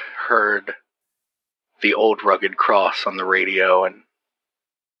heard the Old Rugged Cross on the radio, and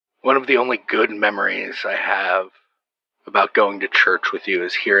one of the only good memories I have about going to church with you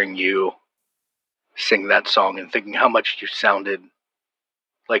is hearing you sing that song and thinking how much you sounded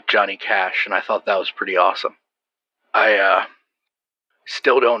like Johnny Cash, and I thought that was pretty awesome. I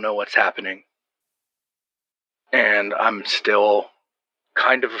still don't know what's happening, and I'm still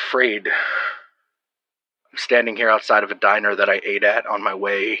kind of afraid. I'm standing here outside of a diner that I ate at on my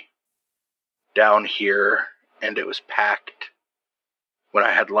way down here, and it was packed when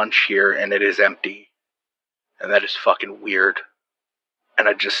I had lunch here, and it is empty. And that is fucking weird. And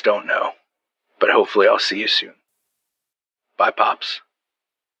I just don't know. But hopefully I'll see you soon. Bye, Pops.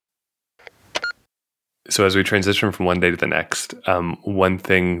 So as we transition from one day to the next, one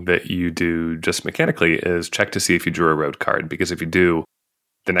thing that you do just mechanically is check to see if you drew a road card. Because if you do,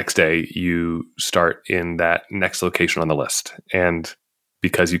 the next day you start in that next location on the list. And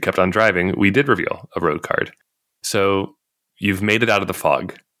because you kept on driving, we did reveal a road card. So you've made it out of the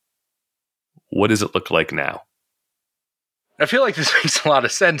fog. What does it look like now? I feel like this makes a lot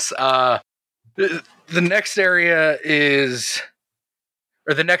of sense. The next area is...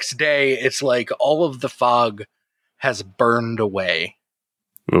 Or the next day, it's like all of the fog has burned away.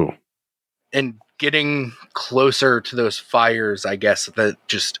 Ooh. And getting closer to those fires, I guess, that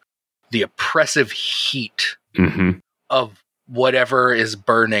just the oppressive heat of whatever is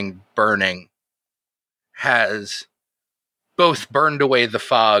burning has both burned away the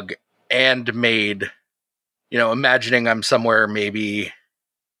fog and made, imagining I'm somewhere maybe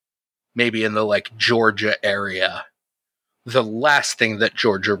in the like Georgia area. The last thing that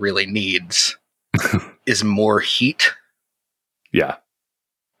Georgia really needs is more heat. Yeah.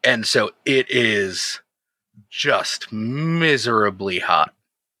 And so it is just miserably hot.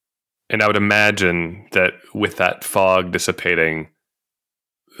 And I would imagine that with that fog dissipating,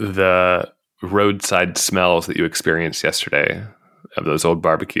 the roadside smells that you experienced yesterday of those old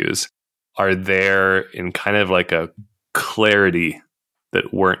barbecues are there in kind of like a clarity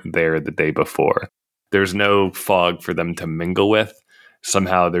that weren't there the day before. There's no fog for them to mingle with.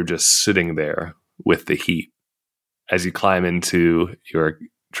 Somehow they're just sitting there with the heat as you climb into your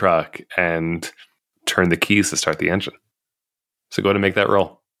truck and turn the keys to start the engine. So go ahead and make that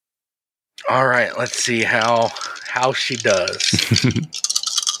roll. All right, let's see how she does.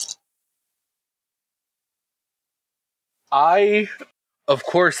 Of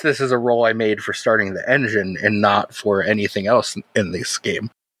course, this is a roll I made for starting the engine and not for anything else in this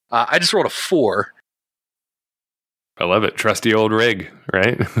game. I just rolled a 4. I love it. Trusty old rig,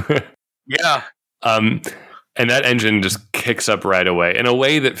 right? Yeah. And that engine just kicks up right away in a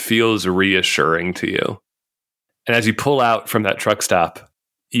way that feels reassuring to you. And as you pull out from that truck stop,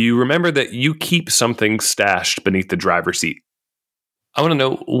 you remember that you keep something stashed beneath the driver's seat. I want to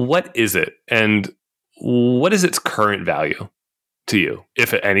know, what is it? And what is its current value to you,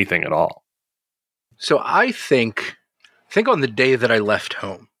 if anything at all? So I think on the day that I left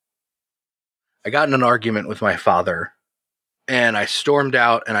home, I got in an argument with my father, and I stormed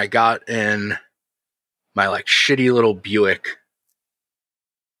out, and I got in my like shitty little Buick,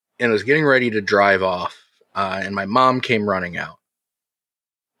 and was getting ready to drive off, and my mom came running out,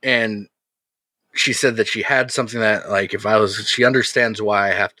 and she said that she had something that like she understands why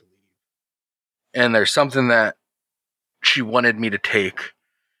I have to leave, and there's something that she wanted me to take.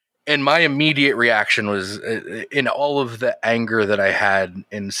 And my immediate reaction was, in all of the anger that I had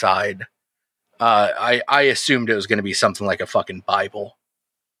inside, I assumed it was going to be something like a fucking Bible.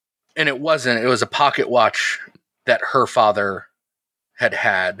 And it wasn't. It was a pocket watch that her father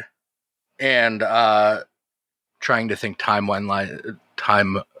had. And trying to think timeline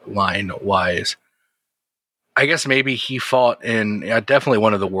wise, I guess maybe he fought in definitely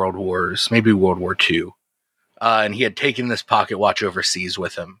one of the world wars, maybe World War II. And he had taken this pocket watch overseas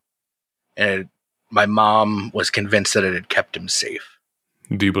with him. And my mom was convinced that it had kept him safe.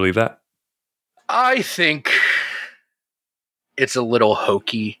 Do you believe that? I think it's a little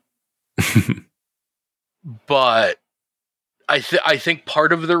hokey. But I think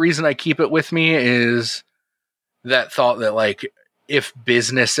part of the reason I keep it with me is that thought that, like, if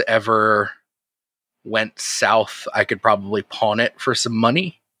business ever went south, I could probably pawn it for some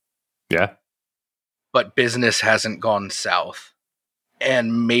money. Yeah. But business hasn't gone south.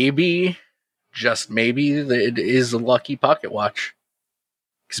 And maybe, just maybe, it is a lucky pocket watch.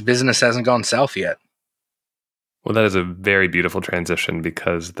 Because business hasn't gone south yet. Well, that is a very beautiful transition,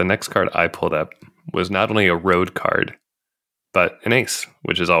 because the next card I pulled up was not only a road card, but an ace,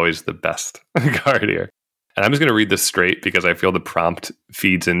 which is always the best card here. And I'm just going to read this straight because I feel the prompt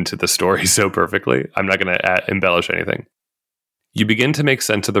feeds into the story so perfectly. I'm not going to embellish anything. You begin to make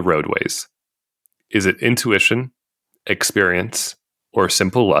sense of the roadways. Is it intuition, experience, or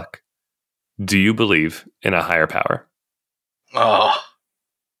simple luck? Do you believe in a higher power? Oh,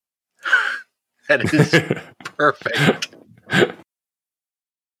 that is perfect.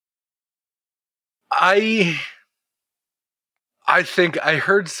 I think I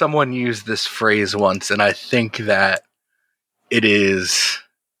heard someone use this phrase once, and I think that it is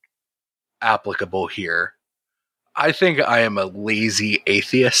applicable here. I think I am a lazy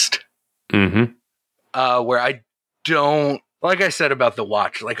atheist. Mm-hmm. where I don't, like I said about the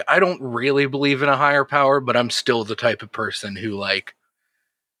watch, like I don't really believe in a higher power, but I'm still the type of person who like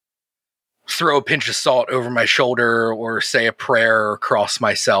throw a pinch of salt over my shoulder or say a prayer or cross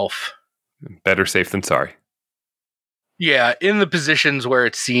myself. Better safe than sorry. Yeah, in the positions where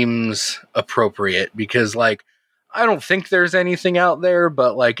it seems appropriate, because like I don't think there's anything out there,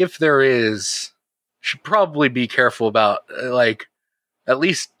 but like if there is, should probably be careful about like at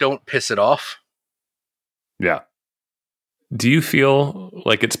least don't piss it off. Yeah. Do you feel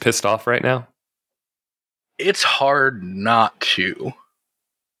like it's pissed off right now? It's hard not to.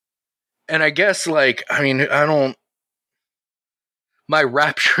 And I guess like, I mean, my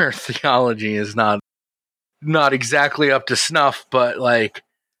rapture theology is not exactly up to snuff, but like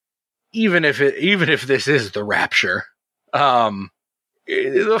even if this is the rapture,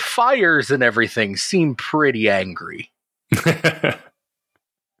 the fires and everything seem pretty angry.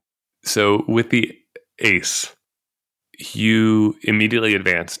 So with the ace, you immediately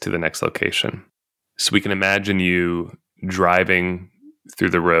advance to the next location. So we can imagine you driving through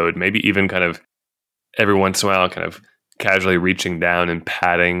the road, maybe even kind of every once in a while kind of casually reaching down and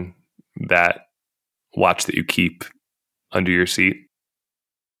patting that watch that you keep under your seat.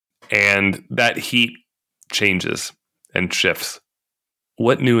 And that heat changes and shifts.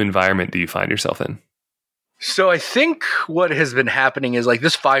 What new environment do you find yourself in? So I think what has been happening is like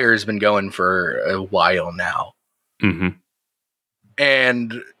this fire has been going for a while now. Mm-hmm.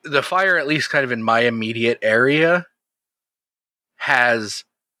 And the fire, at least kind of in my immediate area, has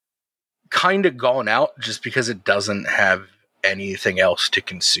kind of gone out just because it doesn't have anything else to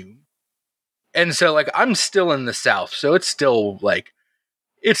consume. And so like I'm still in the south, so it's still like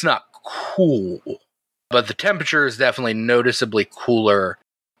it's not cool, but the temperature is definitely noticeably cooler,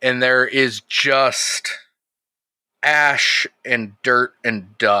 and there is just ash and dirt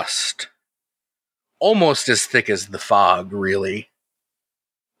and dust almost as thick as the fog, really,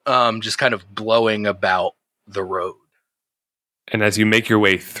 just kind of blowing about the road. And as you make your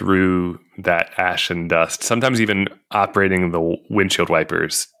way through that ash and dust, sometimes even operating the windshield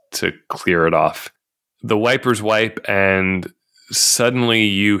wipers to clear it off, the wipers wipe and suddenly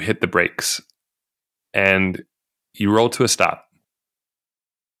you hit the brakes and you roll to a stop.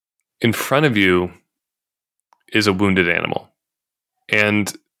 In front of you is a wounded animal.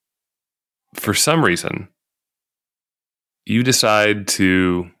 And for some reason, you decide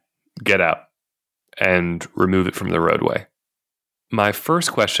to get out and remove it from the roadway. My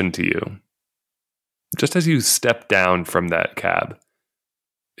first question to you, just as you step down from that cab,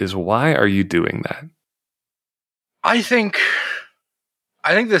 is why are you doing that? I think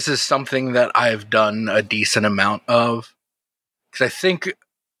this is something that I've done a decent amount of, because I think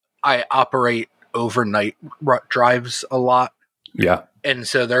I operate overnight drives a lot. Yeah. And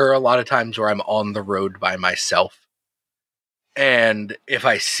so there are a lot of times where I'm on the road by myself. And if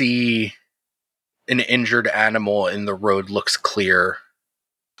I see an injured animal and the road looks clear,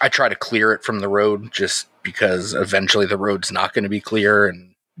 I try to clear it from the road, just because eventually the road's not going to be clear,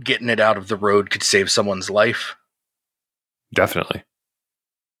 and getting it out of the road could save someone's life. Definitely.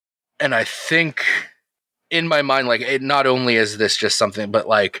 And I think in my mind, like, it not only is this just something, but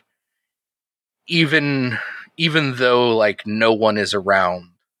like, even though like no one is around,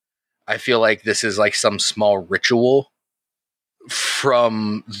 I feel like this is like some small ritual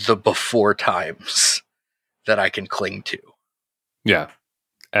from the before times that I can cling to. Yeah.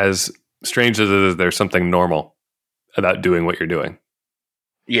 As strange as it is, there's something normal about doing what you're doing.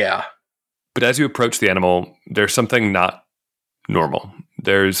 Yeah. But as you approach the animal, there's something not normal.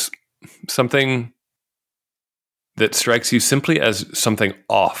 There's something that strikes you simply as something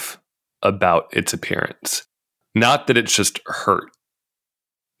off about its appearance. Not that it's just hurt.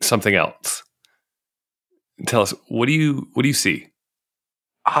 Something else. Tell us, what do you see?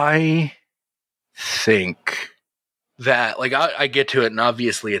 I think that, like, I get to it, and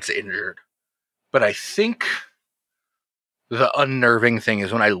obviously it's injured. But I think the unnerving thing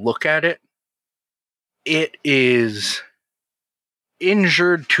is when I look at it, it is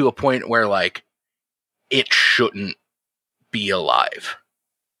injured to a point where, like, it shouldn't be alive.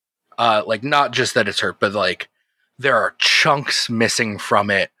 Like, not just that it's hurt, but, like, there are chunks missing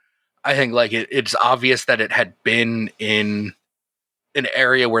from it. I think, like, it's obvious that it had been in an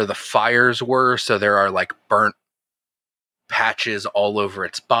area where the fires were, so there are, like, burnt patches all over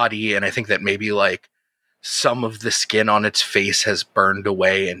its body, and I think that maybe, like, some of the skin on its face has burned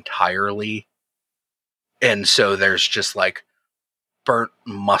away entirely. And so there's just, like, burnt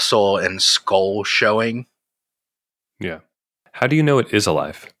muscle and skull showing. Yeah. How do you know it is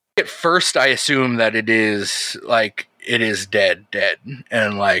alive? At first, I assume that it is, like, it is dead.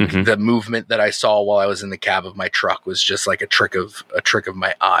 And like the movement that I saw while I was in the cab of my truck was just like a trick of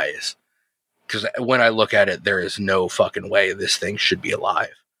my eyes. Because when I look at it, there is no fucking way this thing should be alive.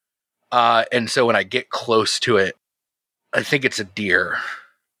 And so when I get close to it, I think it's a deer.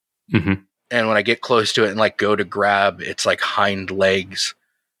 Mm-hmm. And when I get close to it and like go to grab its like hind legs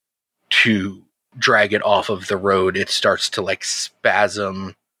to drag it off of the road, it starts to like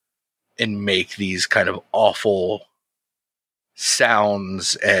spasm and make these kind of awful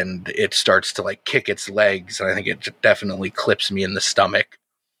sounds, and it starts to like kick its legs, and I think it definitely clips me in the stomach.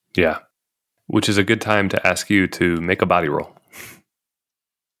 Yeah. Which is a good time to ask you to make a body roll.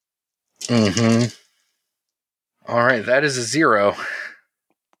 Mm-hmm. All right, that is a 0.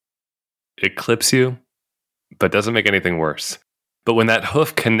 It clips you, but doesn't make anything worse. But when that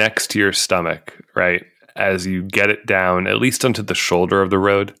hoof connects to your stomach, right, as you get it down, at least onto the shoulder of the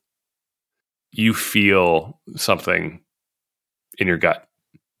road, you feel something in your gut,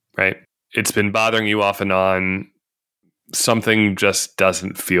 right? It's been bothering you off and on. Something just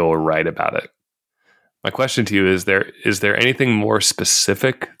doesn't feel right about it. My question to you is there anything more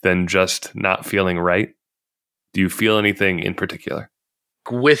specific than just not feeling right? Do you feel anything in particular?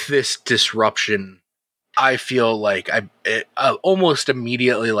 With this disruption, I feel like I almost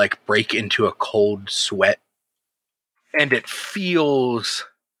immediately like break into a cold sweat. And it feels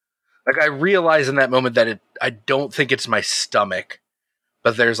like I realize in that moment that I don't think it's my stomach,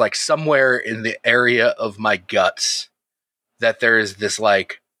 but there's like somewhere in the area of my guts that there is this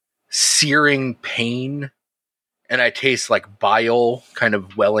like searing pain, and I taste like bile kind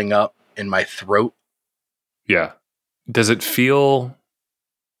of welling up in my throat. Yeah. Does it feel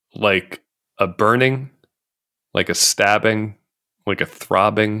like a burning, like a stabbing, like a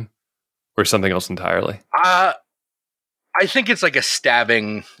throbbing, or something else entirely? I think it's like a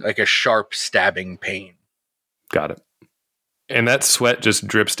stabbing, like a sharp stabbing pain. Got it. And that sweat just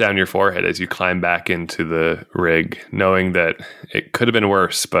drips down your forehead as you climb back into the rig, knowing that it could have been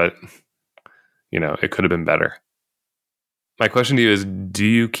worse, but, it could have been better. My question to you is, do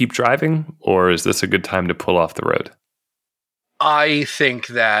you keep driving, or is this a good time to pull off the road? I think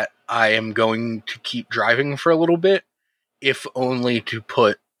that I am going to keep driving for a little bit, if only to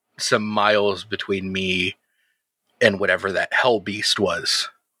put some miles between me and whatever that hell beast was.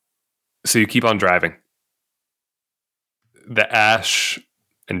 So you keep on driving. The ash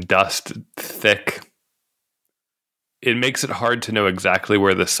and dust thick. It makes it hard to know exactly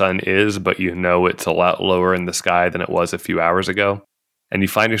where the sun is, but it's a lot lower in the sky than it was a few hours ago. And you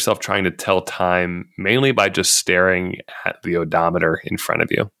find yourself trying to tell time mainly by just staring at the odometer in front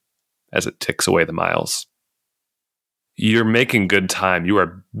of you as it ticks away the miles. You're making good time. You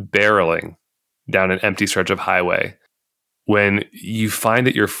are barreling down an empty stretch of highway when you find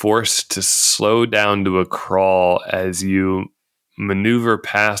that you're forced to slow down to a crawl as you maneuver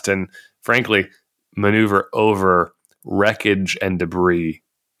past and, frankly, maneuver over wreckage and debris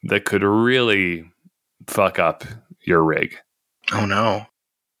that could really fuck up your rig. Oh, no.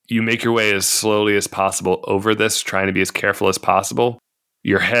 You make your way as slowly as possible over this, trying to be as careful as possible.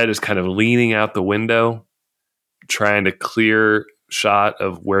 Your head is kind of leaning out the window, trying to clear shot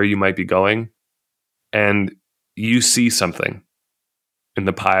of where you might be going. And you see something in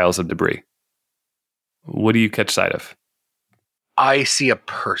the piles of debris. What do you catch sight of? I see a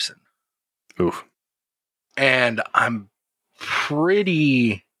person. Oof. And I'm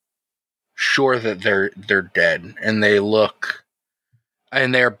pretty sure that they're dead, and they're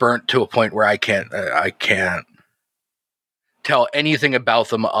burnt to a point where I can't tell anything about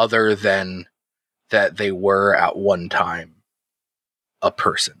them other than that they were at one time a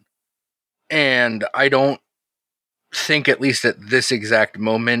person. And I don't think, at least at this exact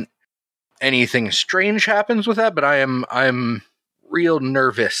moment, anything strange happens with that, but I'm real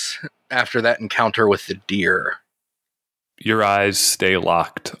nervous after that encounter with the deer. Your eyes stay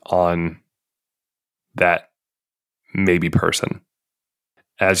locked on that maybe person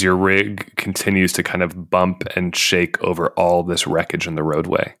as your rig continues to kind of bump and shake over all this wreckage in the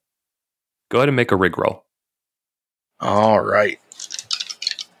roadway. Go ahead and make a rig roll. All right.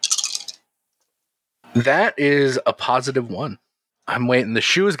 That is a +1. I'm waiting. The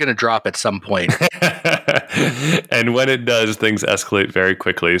shoe is going to drop at some point. And when it does, things escalate very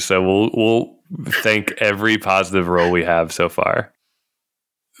quickly. So we'll thank every positive roll we have so far.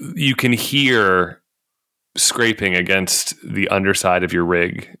 You can hear scraping against the underside of your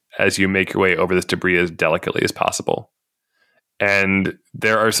rig as you make your way over this debris as delicately as possible. And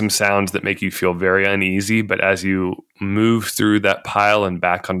there are some sounds that make you feel very uneasy, but as you move through that pile and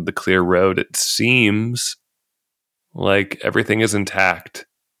back onto the clear road, it seems like everything is intact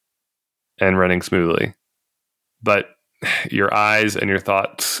and running smoothly. But your eyes and your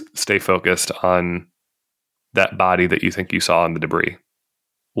thoughts stay focused on that body that you think you saw in the debris.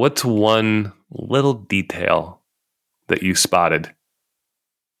 What's one little detail that you spotted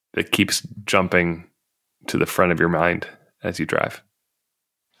that keeps jumping to the front of your mind as you drive?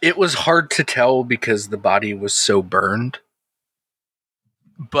 It was hard to tell because the body was so burned,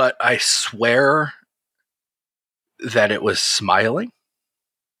 but I swear that it was smiling.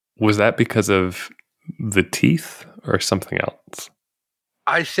 Was that because of the teeth or something else?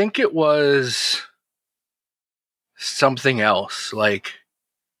 I think it was something else. Like,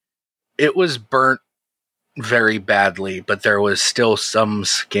 it was burnt very badly, but there was still some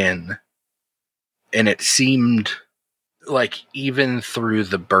skin. And it seemed like even through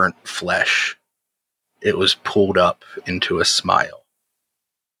the burnt flesh, it was pulled up into a smile.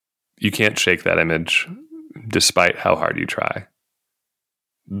 You can't shake that image, despite how hard you try.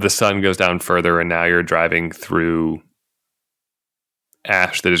 The sun goes down further, and now you're driving through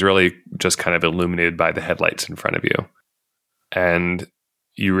ash that is really just kind of illuminated by the headlights in front of you. And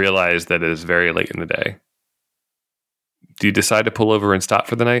you realize that it is very late in the day. Do you decide to pull over and stop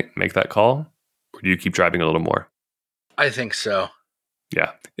for the night, make that call? Or do you keep driving a little more? I think so.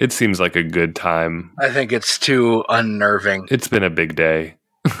 Yeah, it seems like a good time. I think it's too unnerving. It's been a big day.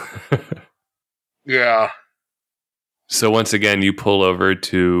 Yeah. So once again, you pull over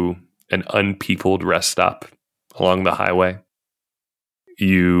to an unpeopled rest stop along the highway.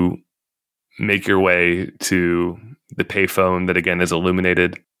 You make your way to the payphone that again is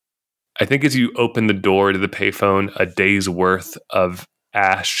illuminated. I think as you open the door to the payphone, a day's worth of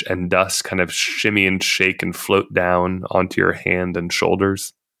ash and dust kind of shimmy and shake and float down onto your hand and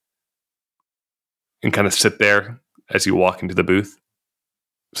shoulders and kind of sit there as you walk into the booth.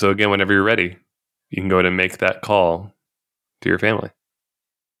 So again, whenever you're ready, you can go ahead and make that call to your family.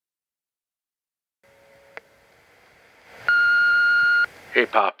 Hey,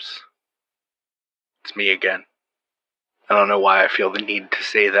 Pops. It's me again. I don't know why I feel the need to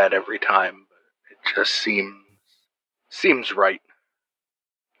say that every time, but it just seems right.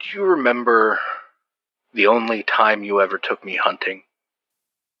 Do you remember the only time you ever took me hunting?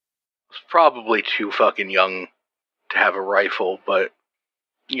 I was probably too fucking young to have a rifle, but,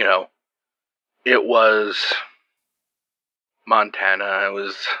 you know, it was Montana. It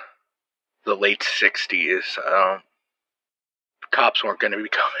was the late 60s. Cops weren't going to be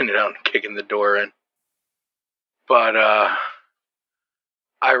coming down and kicking the door in. But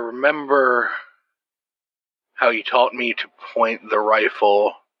I remember how you taught me to point the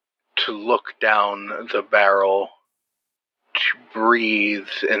rifle, to look down the barrel, to breathe,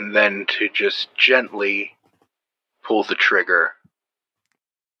 and then to just gently pull the trigger.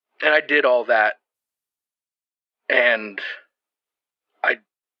 And I did all that. And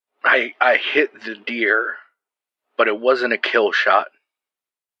I hit the deer, but it wasn't a kill shot.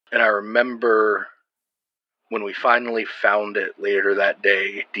 And I remember when we finally found it later that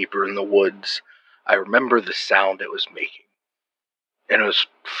day, deeper in the woods, I remember the sound it was making. And it was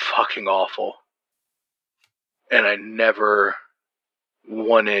fucking awful. And I never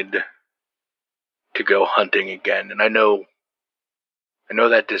wanted to go hunting again. And I know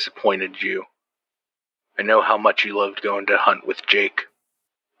that disappointed you. I know how much you loved going to hunt with Jake.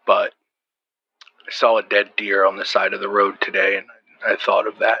 But I saw a dead deer on the side of the road today, and I thought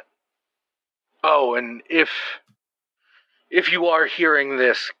of that. Oh, and if you are hearing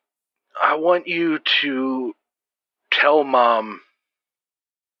this, I want you to tell Mom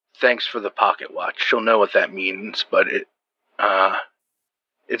thanks for the pocket watch. She'll know what that means, but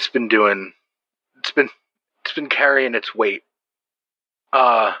it's been carrying its weight.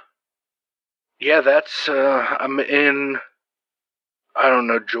 Yeah, that's I'm in, I don't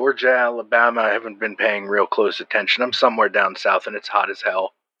know, Georgia, Alabama. I haven't been paying real close attention. I'm somewhere down south and it's hot as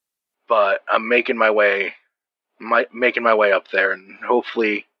hell. But I'm making my way up there, and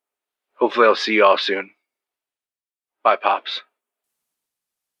hopefully I'll see y'all soon. Bye, Pops.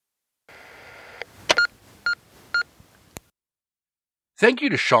 Thank you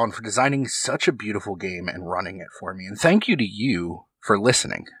to Sean for designing such a beautiful game and running it for me, and thank you to you for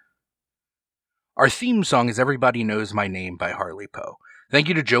listening. Our theme song is Everybody Knows My Name by Harley Poe. Thank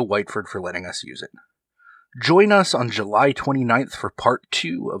you to Joe Whiteford for letting us use it. Join us on July 29th for Part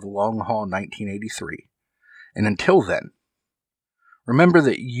 2 of Long Haul 1983. And until then, remember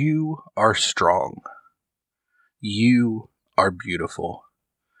that you are strong, you are beautiful,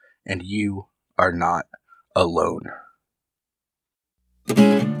 and you are not alone.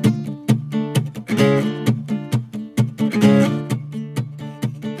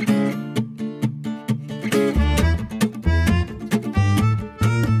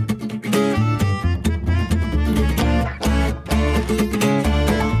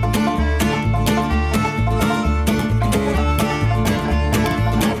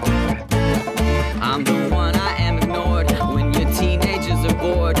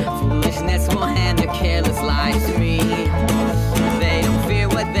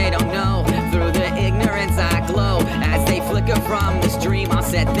 them, I'll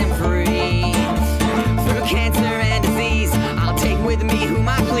set them free. Through cancer and disease, I'll take with me whom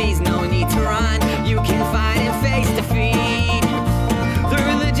I please. No need to run, you can fight and face defeat. Through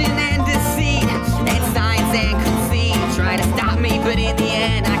religion and deceit, and science and conceit, try to stop me, but in the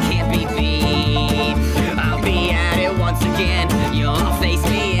end I can't be beat. I'll be at it once again, you'll all face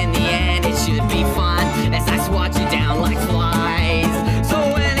me in the end. It should be fun as I swat you down like flies. So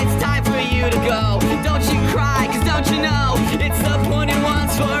when it's time for you to go, don't you cry, cause don't you know it's appointed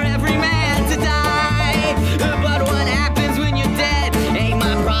once for every man to die. But what happens when you're dead ain't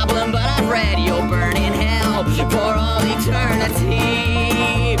my problem, but I've read you'll burn in hell for all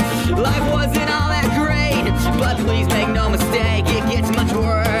eternity. Life wasn't all that great, but please make no mistake, it gets much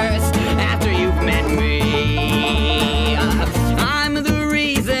worse after you've met me. I'm the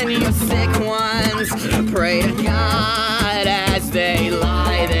reason your sick ones pray to God as they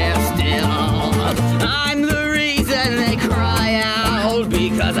lie there still. I'm the reason they cry out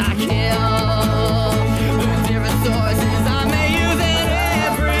because I kill. There's different sources I may use and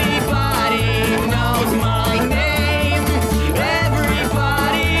everybody knows my name.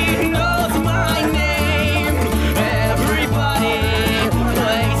 Everybody knows my name. Everybody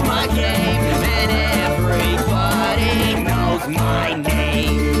plays my game and everybody knows my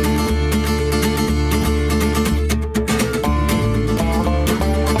name.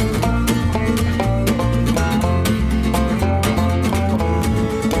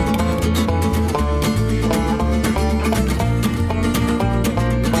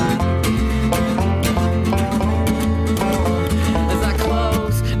 As I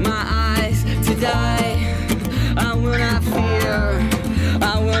close my eyes to die, I will not fear,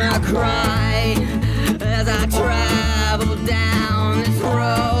 I will not cry.